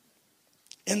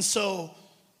 And so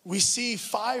we see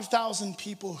 5,000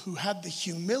 people who had the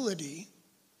humility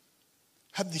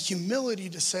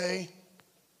to say,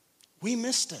 we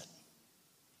missed it.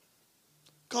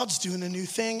 God's doing a new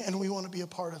thing and we want to be a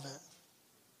part of it.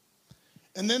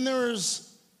 And then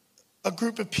there's a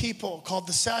group of people called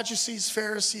the Sadducees,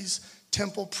 Pharisees,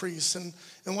 temple priests. And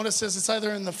what it says, it's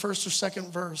either in the first or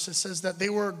second verse. It says that they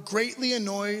were greatly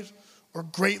annoyed or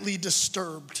greatly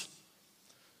disturbed.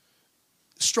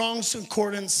 Strong's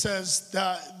Concordance says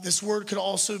that this word could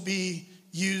also be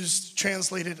used,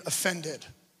 translated, offended.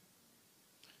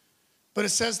 But it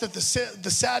says that the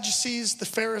Sadducees, the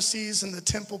Pharisees, and the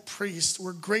temple priests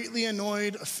were greatly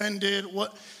annoyed, offended,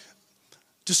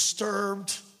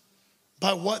 disturbed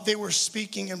by what they were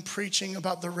speaking and preaching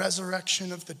about the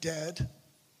resurrection of the dead.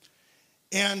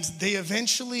 And they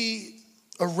eventually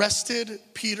arrested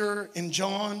Peter and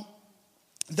John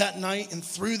that night and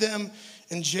threw them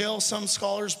in jail. Some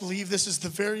scholars believe this is the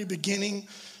very beginning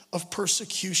of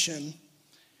persecution.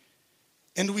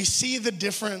 And we see the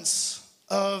difference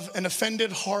of an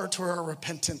offended heart or a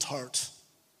repentant heart.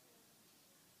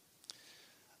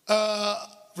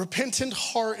 Repentant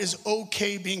heart is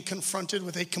okay being confronted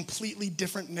with a completely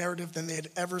different narrative than they had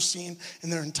ever seen in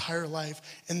their entire life,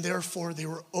 and therefore they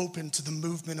were open to the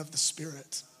movement of the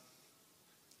Spirit.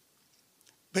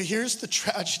 But here's the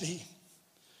tragedy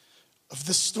of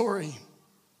this story,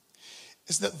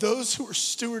 is that those who are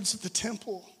stewards of the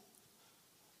temple,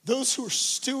 those who are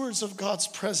stewards of God's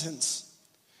presence,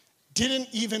 didn't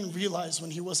even realize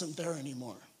when he wasn't there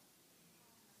anymore.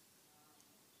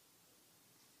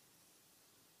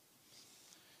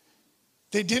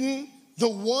 The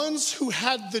ones who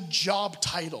had the job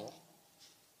title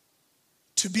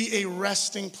to be a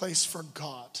resting place for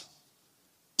God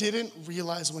didn't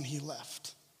realize when he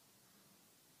left.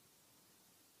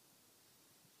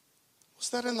 Was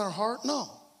that in their heart? No.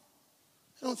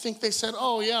 I don't think they said,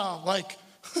 oh yeah,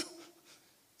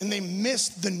 and they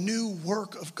missed the new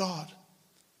work of God.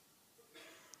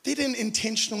 They didn't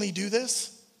intentionally do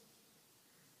this.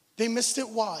 They missed it.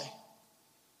 Why?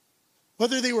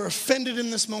 Whether they were offended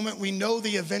in this moment, we know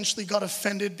they eventually got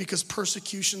offended because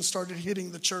persecution started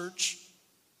hitting the church.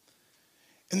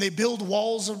 And they build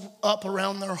walls up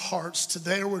around their hearts till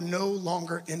they were no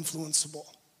longer influenceable.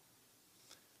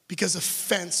 Because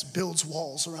offense builds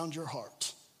walls around your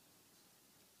heart.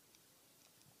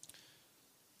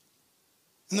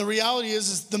 And the reality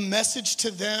is the message to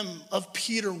them of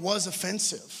Peter was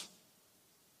offensive.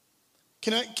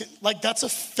 That's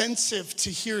offensive to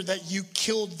hear that you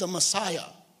killed the Messiah.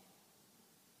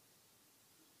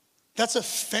 That's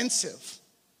offensive.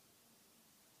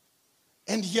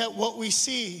 And yet what we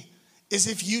see is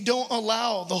if you don't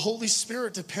allow the Holy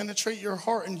Spirit to penetrate your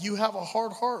heart and you have a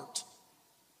hard heart,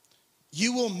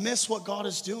 you will miss what God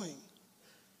is doing.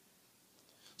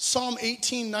 Psalm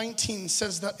 18:19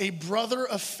 says that a brother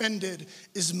offended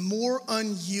is more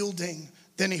unyielding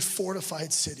than a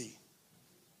fortified city.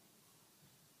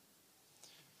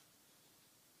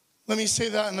 Let me say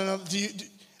that in another.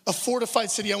 A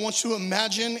fortified city, I want you to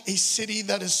imagine a city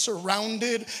that is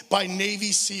surrounded by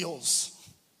Navy SEALs.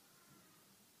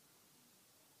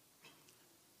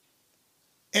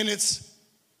 And it's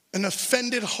an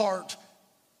offended heart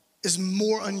is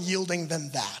more unyielding than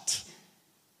that.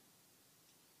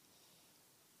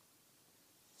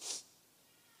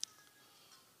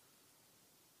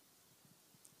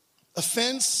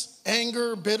 Offense,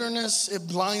 anger, bitterness, it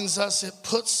blinds us. It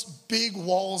puts big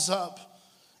walls up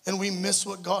and we miss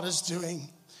what God is doing.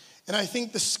 And I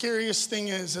think the scariest thing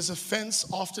is offense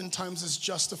oftentimes is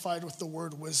justified with the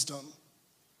word wisdom.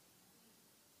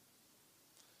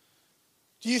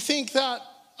 Do you think that,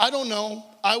 I don't know,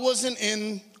 I'm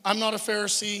not a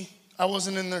Pharisee, I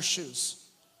wasn't in their shoes.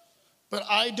 But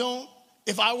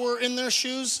if I were in their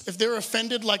shoes, if they're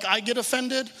offended like I get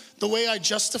offended, the way I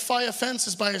justify offense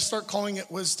is by I start calling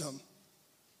it wisdom.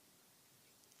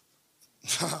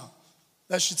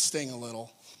 That should sting a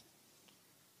little.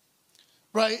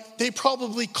 Right? They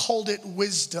probably called it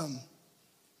wisdom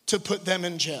to put them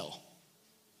in jail.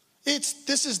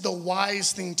 This is the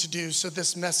wise thing to do so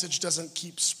this message doesn't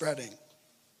keep spreading.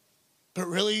 But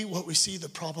really what we see, the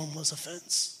problem was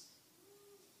offense.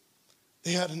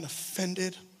 They had an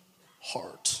offended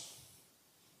heart.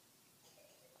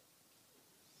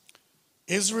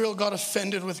 Israel got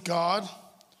offended with God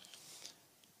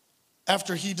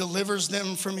after he delivers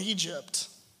them from Egypt.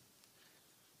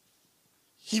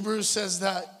 Hebrews says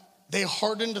that they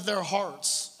hardened their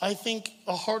hearts. I think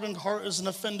a hardened heart is an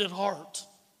offended heart.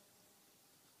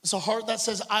 It's a heart that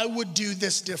says, I would do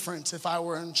this different if I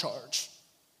were in charge.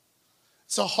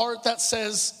 It's a heart that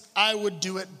says, I would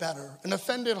do it better. An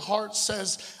offended heart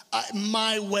says,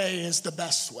 my way is the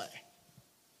best way.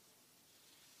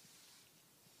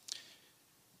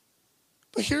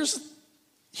 But here's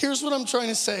what I'm trying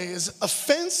to say is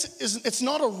offense it's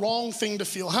not a wrong thing to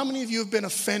feel. How many of you have been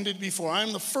offended before?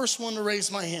 I'm the first one to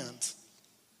raise my hand.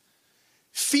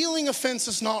 Feeling offense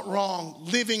is not wrong.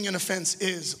 Living in offense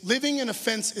is. Living in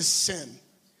offense is sin.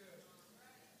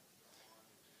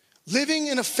 Living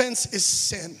in offense is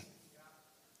sin.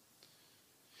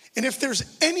 And if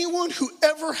there's anyone who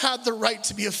ever had the right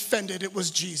to be offended, it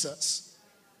was Jesus.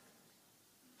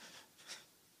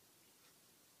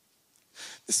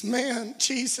 This man,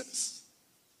 Jesus,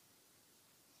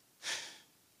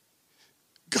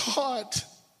 God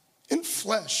in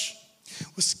flesh,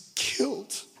 was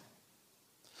killed,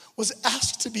 was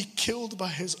asked to be killed by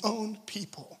his own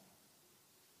people.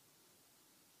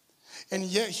 And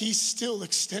yet he still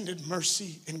extended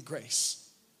mercy and grace.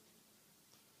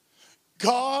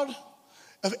 God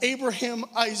of Abraham,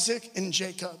 Isaac, and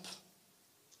Jacob,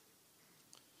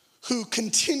 who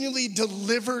continually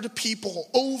delivered people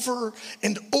over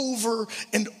and over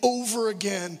and over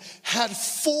again, had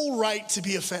full right to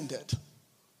be offended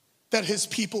that his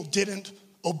people didn't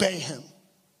obey him.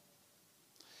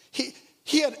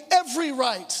 He had every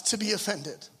right to be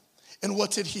offended. And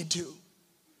what did he do?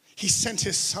 He sent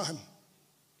his son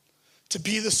to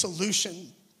be the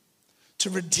solution to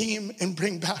redeem and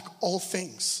bring back all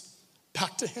things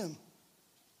back to him.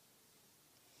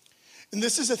 And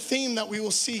this is a theme that we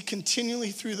will see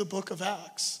continually through the book of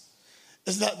Acts,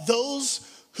 is that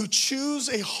those who choose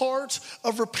a heart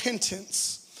of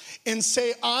repentance and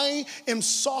say, I am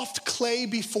soft clay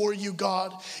before you,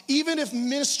 God, even if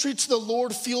ministry to the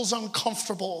Lord feels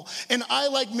uncomfortable and I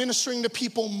like ministering to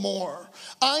people more,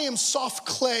 I am soft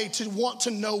clay to want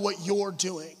to know what you're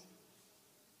doing.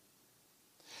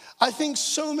 I think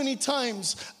so many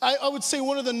times, I would say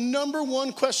one of the number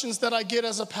one questions that I get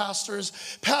as a pastor is,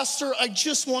 Pastor, I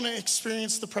just want to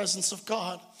experience the presence of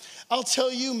God. I'll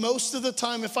tell you, most of the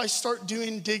time, if I start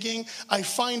doing digging, I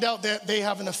find out that they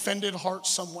have an offended heart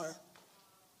somewhere.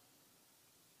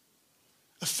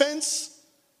 Offense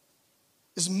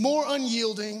is more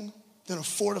unyielding than a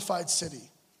fortified city.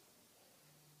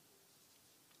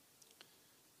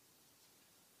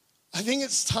 I think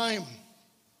it's time.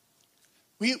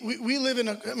 We live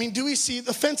in do we see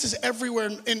offense is everywhere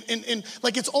and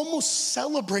like it's almost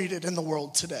celebrated in the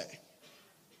world today.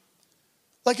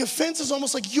 Like offense is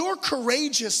almost like you're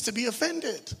courageous to be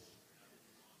offended.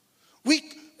 We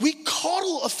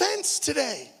coddle offense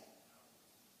today.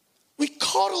 We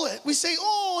coddle it. We say,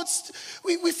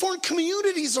 we form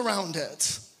communities around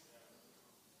it.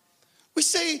 We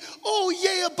say,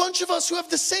 yay, a bunch of us who have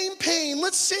the same pain.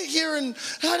 Let's sit here and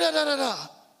da-da-da-da-da.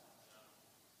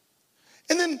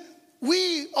 And then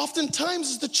we oftentimes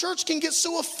as the church can get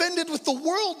so offended with the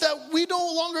world that we no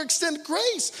longer extend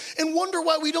grace and wonder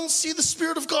why we don't see the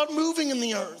Spirit of God moving in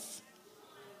the earth.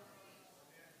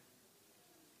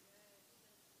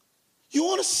 You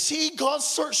want to see God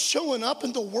start showing up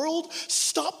in the world?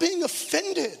 Stop being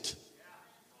offended.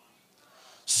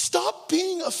 Stop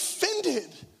being offended.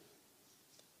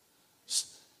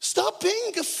 Stop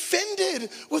being offended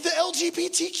with the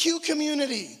LGBTQ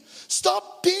community.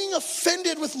 Stop being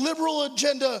offended with liberal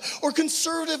agenda or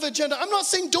conservative agenda. I'm not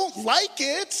saying don't like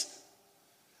it,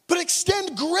 but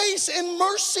extend grace and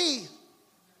mercy.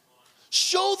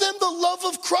 Show them the love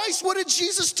of Christ. What did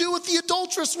Jesus do with the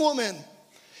adulterous woman?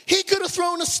 He could have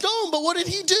thrown a stone, but what did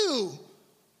he do?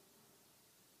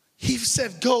 He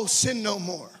said, go, sin no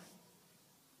more.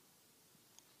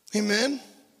 Amen?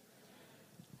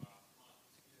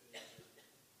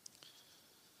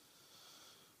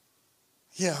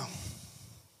 Yeah.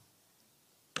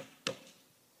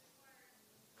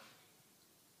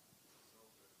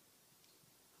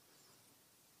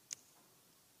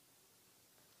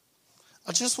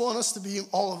 I just want us to be,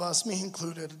 all of us, me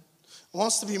included,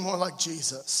 wants to be more like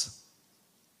Jesus.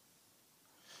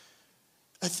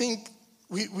 I think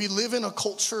we live in a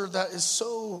culture that is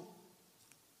so,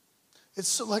 it's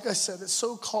so, like I said, it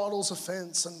so coddles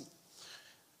offense.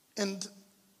 And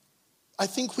I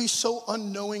think we so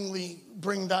unknowingly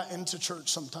bring that into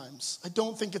church sometimes. I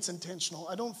don't think it's intentional.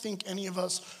 I don't think any of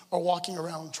us are walking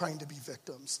around trying to be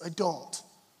victims. I don't.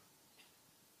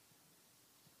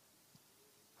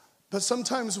 But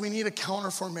sometimes we need a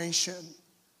counterformation.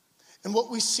 And what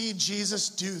we see Jesus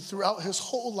do throughout his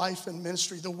whole life and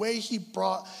ministry, the way he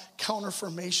brought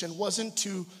counterformation wasn't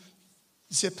to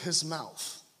zip his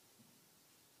mouth.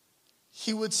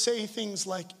 He would say things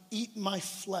like, eat my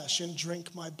flesh and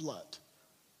drink my blood.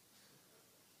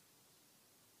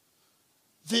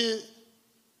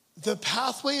 The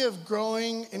pathway of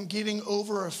growing and getting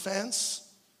over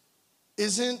offense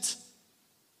isn't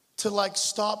to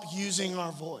stop using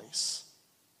our voice.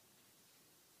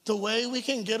 The way we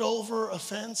can get over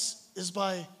offense is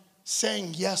by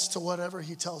saying yes to whatever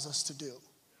he tells us to do.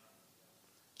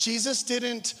 Jesus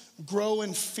didn't grow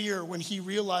in fear when he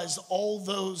realized all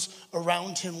those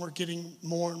around him were getting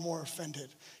more and more offended.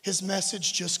 His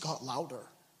message just got louder.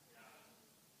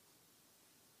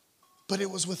 But it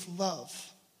was with love.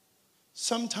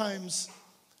 Sometimes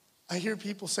I hear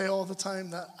people say all the time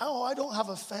that, I don't have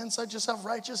offense, I just have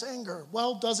righteous anger.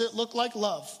 Well, does it look like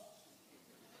love?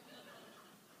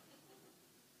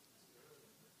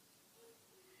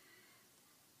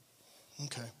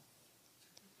 Okay.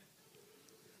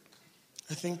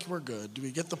 I think we're good. Do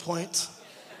we get the point?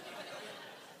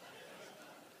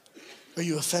 Are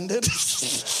you offended?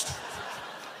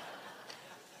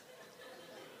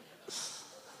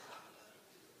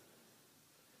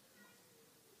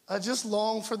 I just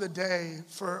long for the day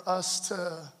for us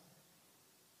to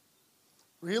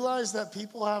realize that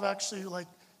people have actually,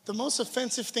 the most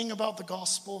offensive thing about the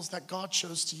gospel is that God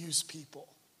chose to use people.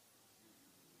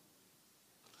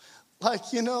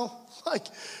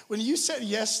 When you said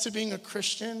yes to being a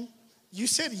Christian, you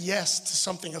said yes to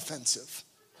something offensive.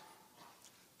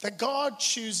 That God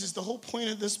chooses, the whole point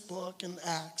of this book in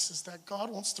Acts is that God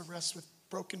wants to rest with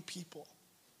broken people.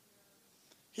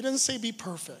 He doesn't say be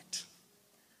perfect.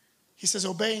 He says,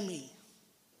 obey me.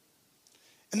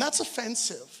 And that's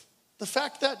offensive. The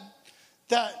fact that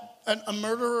a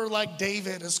murderer like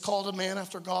David is called a man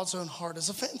after God's own heart is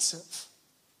offensive.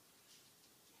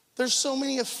 There's so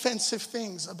many offensive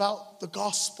things about the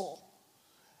gospel.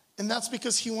 And that's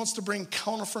because he wants to bring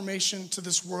counterformation to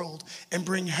this world and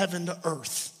bring heaven to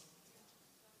earth.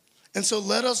 And so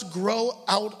let us grow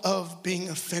out of being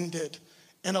offended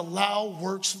and allow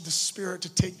works of the Spirit to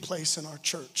take place in our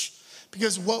church.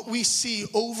 Because what we see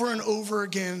over and over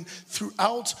again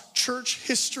throughout church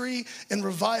history and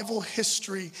revival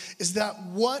history is that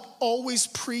what always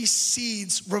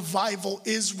precedes revival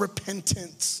is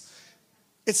repentance.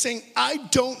 It's saying, I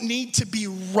don't need to be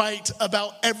right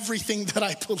about everything that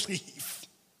I believe.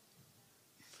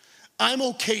 I'm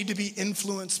okay to be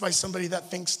influenced by somebody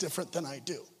that thinks different than I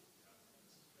do.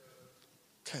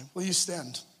 Okay, will you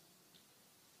stand?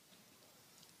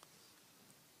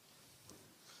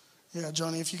 Yeah,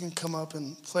 Johnny, if you can come up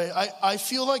and play. I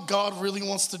feel like God really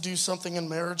wants to do something in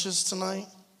marriages tonight.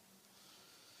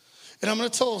 And I'm going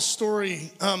to tell a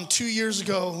story 2 years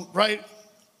ago,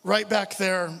 right back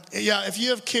there. Yeah, if you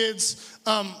have kids,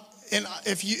 and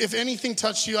if anything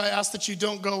touched you, I ask that you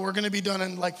don't go. We're going to be done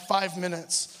in 5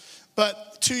 minutes.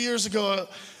 But 2 years ago,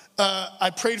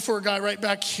 I prayed for a guy right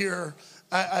back here.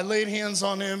 I laid hands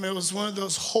on him. It was one of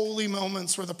those holy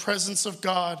moments where the presence of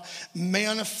God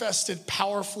manifested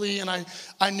powerfully. And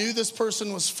I knew this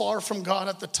person was far from God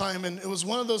at the time. And it was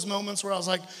one of those moments where I was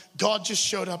like, God just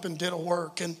showed up and did a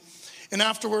work. And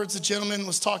afterwards, the gentleman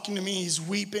was talking to me. He's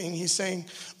weeping. He's saying,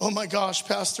 oh my gosh,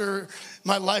 Pastor,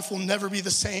 my life will never be the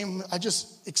same. I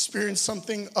just experienced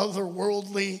something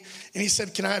otherworldly. And he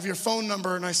said, can I have your phone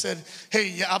number? And I said, hey,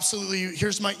 yeah, absolutely.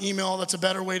 Here's my email. That's a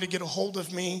better way to get a hold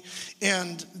of me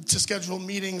and to schedule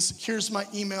meetings. Here's my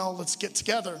email. Let's get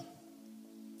together.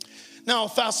 Now,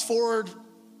 fast forward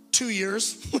 2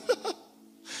 years.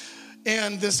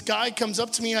 And this guy comes up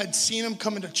to me. I'd seen him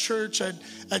coming to church.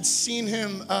 I'd seen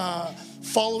him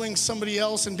following somebody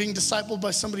else and being discipled by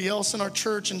somebody else in our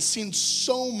church and seen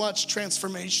so much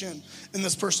transformation in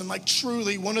this person.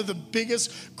 Truly one of the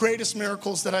biggest, greatest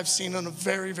miracles that I've seen in a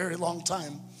very, very long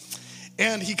time.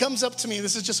 And he comes up to me.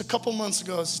 This is just a couple months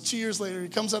ago. This is 2 years later. He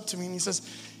comes up to me and he says,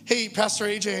 hey, Pastor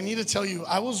AJ, I need to tell you,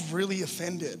 I was really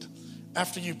offended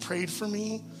after you prayed for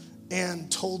me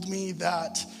and told me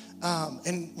that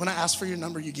and when I asked for your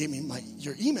number, you gave me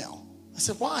your email. I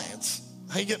said, why?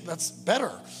 That's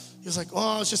better. He was like,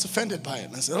 oh, I was just offended by it.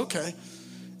 And I said, okay.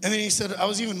 And then he said, I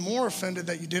was even more offended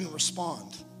that you didn't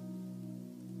respond.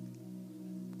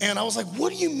 And I was like,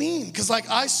 what do you mean? Because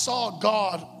I saw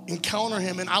God encounter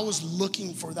him and I was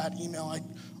looking for that email.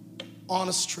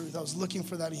 Honest truth, I was looking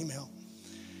for that email.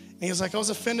 And he was like, I was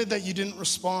offended that you didn't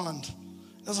respond.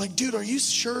 I was like, dude, are you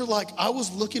sure? Like, I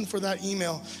was looking for that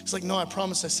email. He's like, no, I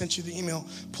promise I sent you the email.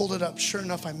 Pulled it up. Sure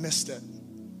enough, I missed it.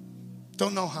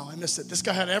 Don't know how I missed it. This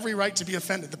guy had every right to be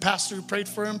offended. The pastor who prayed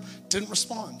for him didn't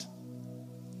respond.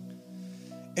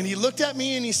 And he looked at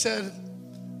me and he said,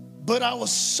 but I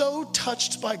was so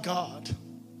touched by God.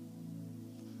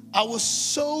 I was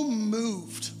so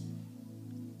moved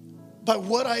by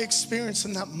what I experienced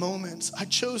in that moment. I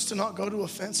chose to not go to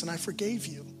offense, and I forgave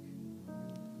you.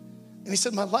 And he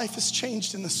said, my life has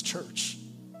changed in this church.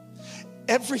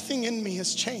 Everything in me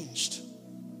has changed.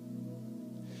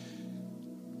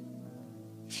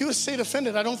 If he would have stayed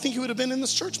offended, I don't think he would have been in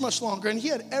this church much longer. And he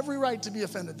had every right to be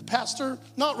offended. The pastor,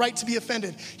 not right to be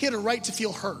offended. He had a right to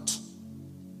feel hurt.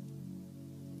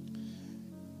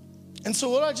 And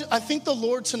so I think the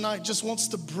Lord tonight just wants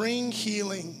to bring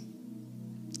healing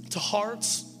to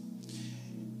hearts.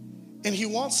 And he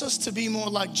wants us to be more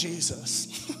like Jesus.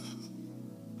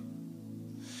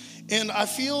 And I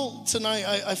feel tonight,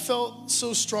 I felt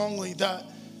so strongly that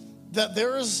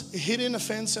there is hidden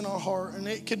offense in our heart, and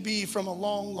it could be from a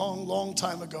long, long, long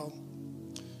time ago.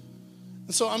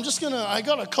 And so I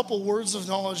got a couple words of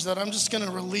knowledge that I'm just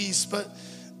gonna release, but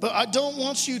I don't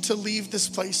want you to leave this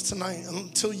place tonight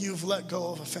until you've let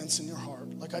go of offense in your heart.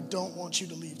 Like, I don't want you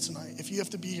to leave tonight. If you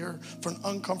have to be here for an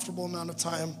uncomfortable amount of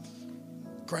time,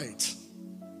 great.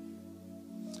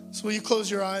 So will you close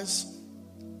your eyes?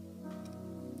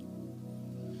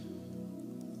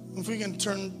 If we can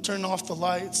turn off the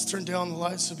lights, turn down the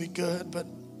lights, would be good. But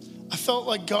I felt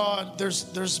like God,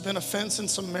 there's been offense in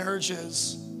some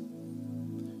marriages.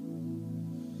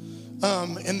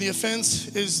 And the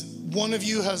offense is one of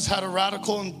you has had a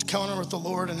radical encounter with the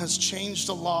Lord and has changed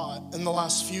a lot in the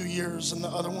last few years, and the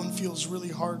other one feels really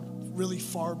hard, really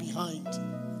far behind.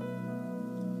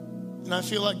 And I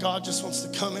feel like God just wants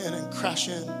to come in and crash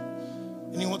in,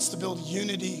 and he wants to build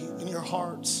unity in your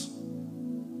hearts.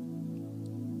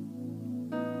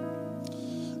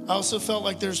 I also felt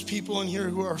like there's people in here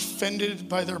who are offended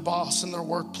by their boss in their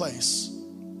workplace.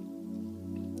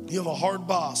 You have a hard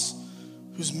boss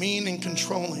who's mean and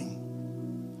controlling.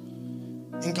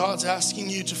 And God's asking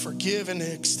you to forgive and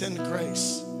to extend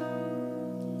grace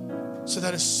so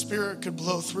that his spirit could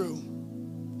blow through.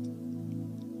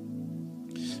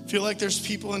 I feel like there's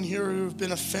people in here who have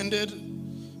been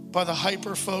offended by the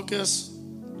hyper focus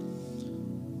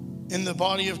in the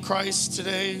body of Christ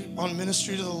today on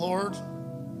ministry to the Lord.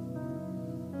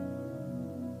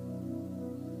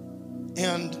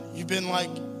 And you've been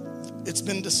like, it's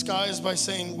been disguised by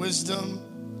saying wisdom,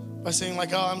 by saying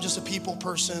like, oh, I'm just a people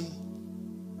person.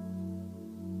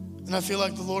 And I feel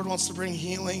like the Lord wants to bring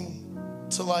healing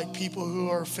to like people who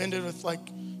are offended with like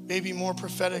maybe more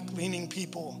prophetic leaning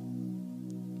people.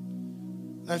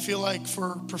 And I feel like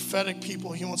for prophetic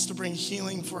people, he wants to bring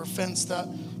healing for offense that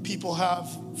people have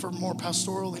for more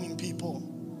pastoral leaning people.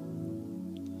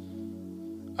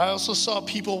 I also saw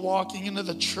people walking into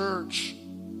the church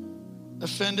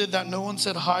offended that no one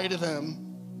said hi to them.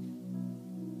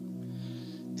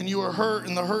 And you were hurt,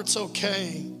 and the hurt's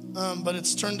okay, but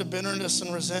it's turned to bitterness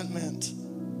and resentment.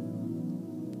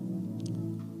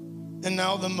 And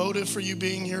now the motive for you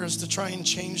being here is to try and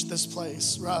change this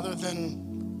place rather than,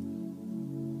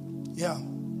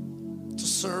 to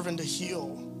serve and to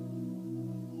heal.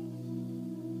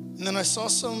 And then I saw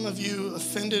some of you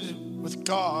offended with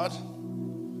God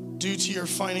due to your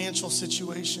financial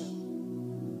situation.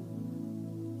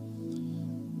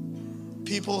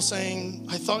 People saying,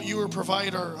 I thought you were a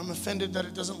provider. I'm offended that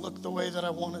it doesn't look the way that I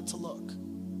want it to look.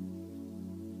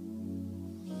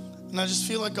 And I just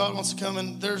feel like God wants to come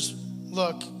and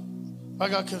I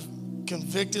got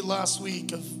convicted last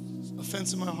week of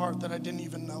offense in my heart that I didn't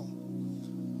even know.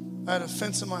 I had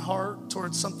offense in my heart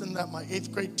towards something that my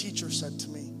 8th grade teacher said to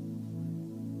me.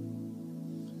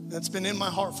 And it's been in my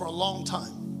heart for a long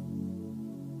time.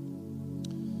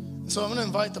 And so I'm gonna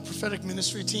invite the prophetic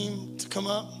ministry team to come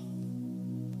up.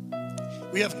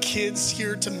 We have kids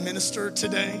here to minister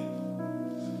today.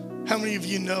 How many of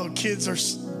you know kids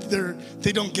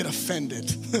they don't get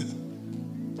offended?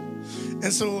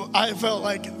 And so I felt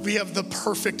like we have the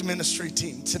perfect ministry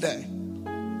team today.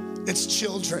 It's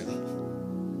children.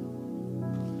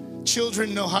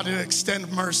 Children know how to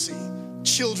extend mercy.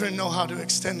 Children know how to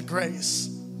extend grace.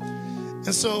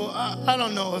 And so I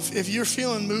don't know if you're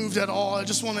feeling moved at all. I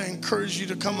just want to encourage you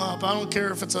to come up. I don't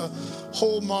care if it's a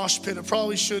whole mosh pit. It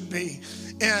probably should be.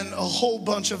 And a whole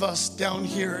bunch of us down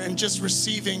here and just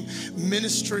receiving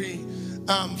ministry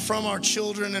from our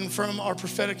children and from our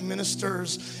prophetic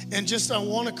ministers. And just I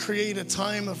want to create a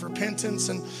time of repentance.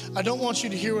 And I don't want you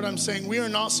to hear what I'm saying. We are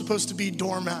not supposed to be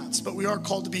doormats, but we are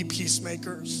called to be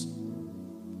peacemakers.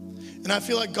 And I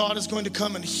feel like God is going to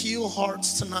come and heal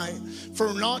hearts tonight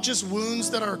for not just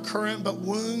wounds that are current, but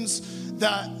wounds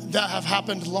that have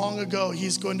happened long ago.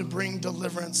 He's going to bring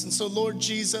deliverance. And so, Lord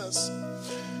Jesus,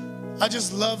 I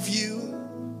just love you.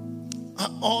 I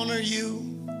honor you.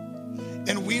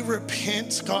 And we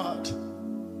repent, God.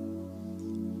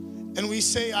 And we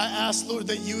say, I ask, Lord,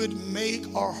 that you would make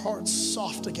our hearts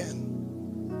soft again.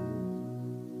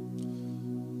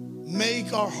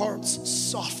 Make our hearts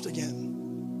soft again.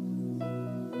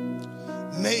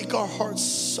 Make our hearts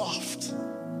soft.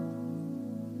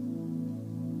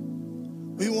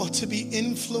 We want to be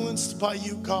influenced by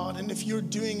you, God. And if you're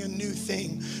doing a new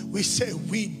thing, we say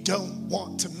we don't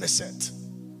want to miss it.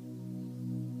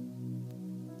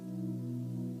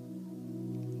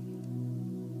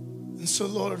 And so,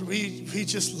 Lord, we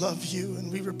just love you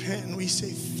and we repent and we say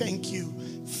thank you,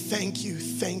 thank you,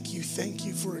 thank you, thank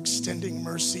you for extending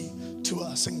mercy to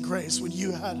us and grace. When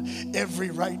you had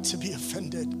every right to be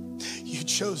offended, you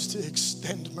chose to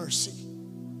extend mercy.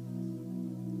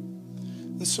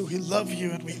 And so we love you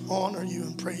and we honor you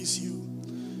and praise you.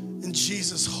 In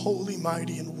Jesus' holy,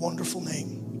 mighty, and wonderful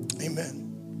name, amen.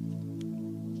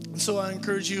 And so I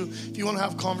encourage you, if you want to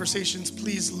have conversations,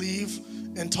 please leave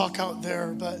and talk out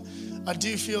there. But I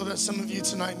do feel that some of you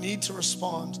tonight need to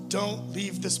respond. Don't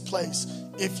leave this place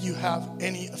if you have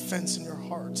any offense in your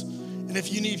heart. And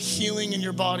if you need healing in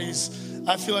your bodies,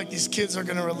 I feel like these kids are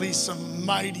going to release some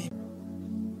mighty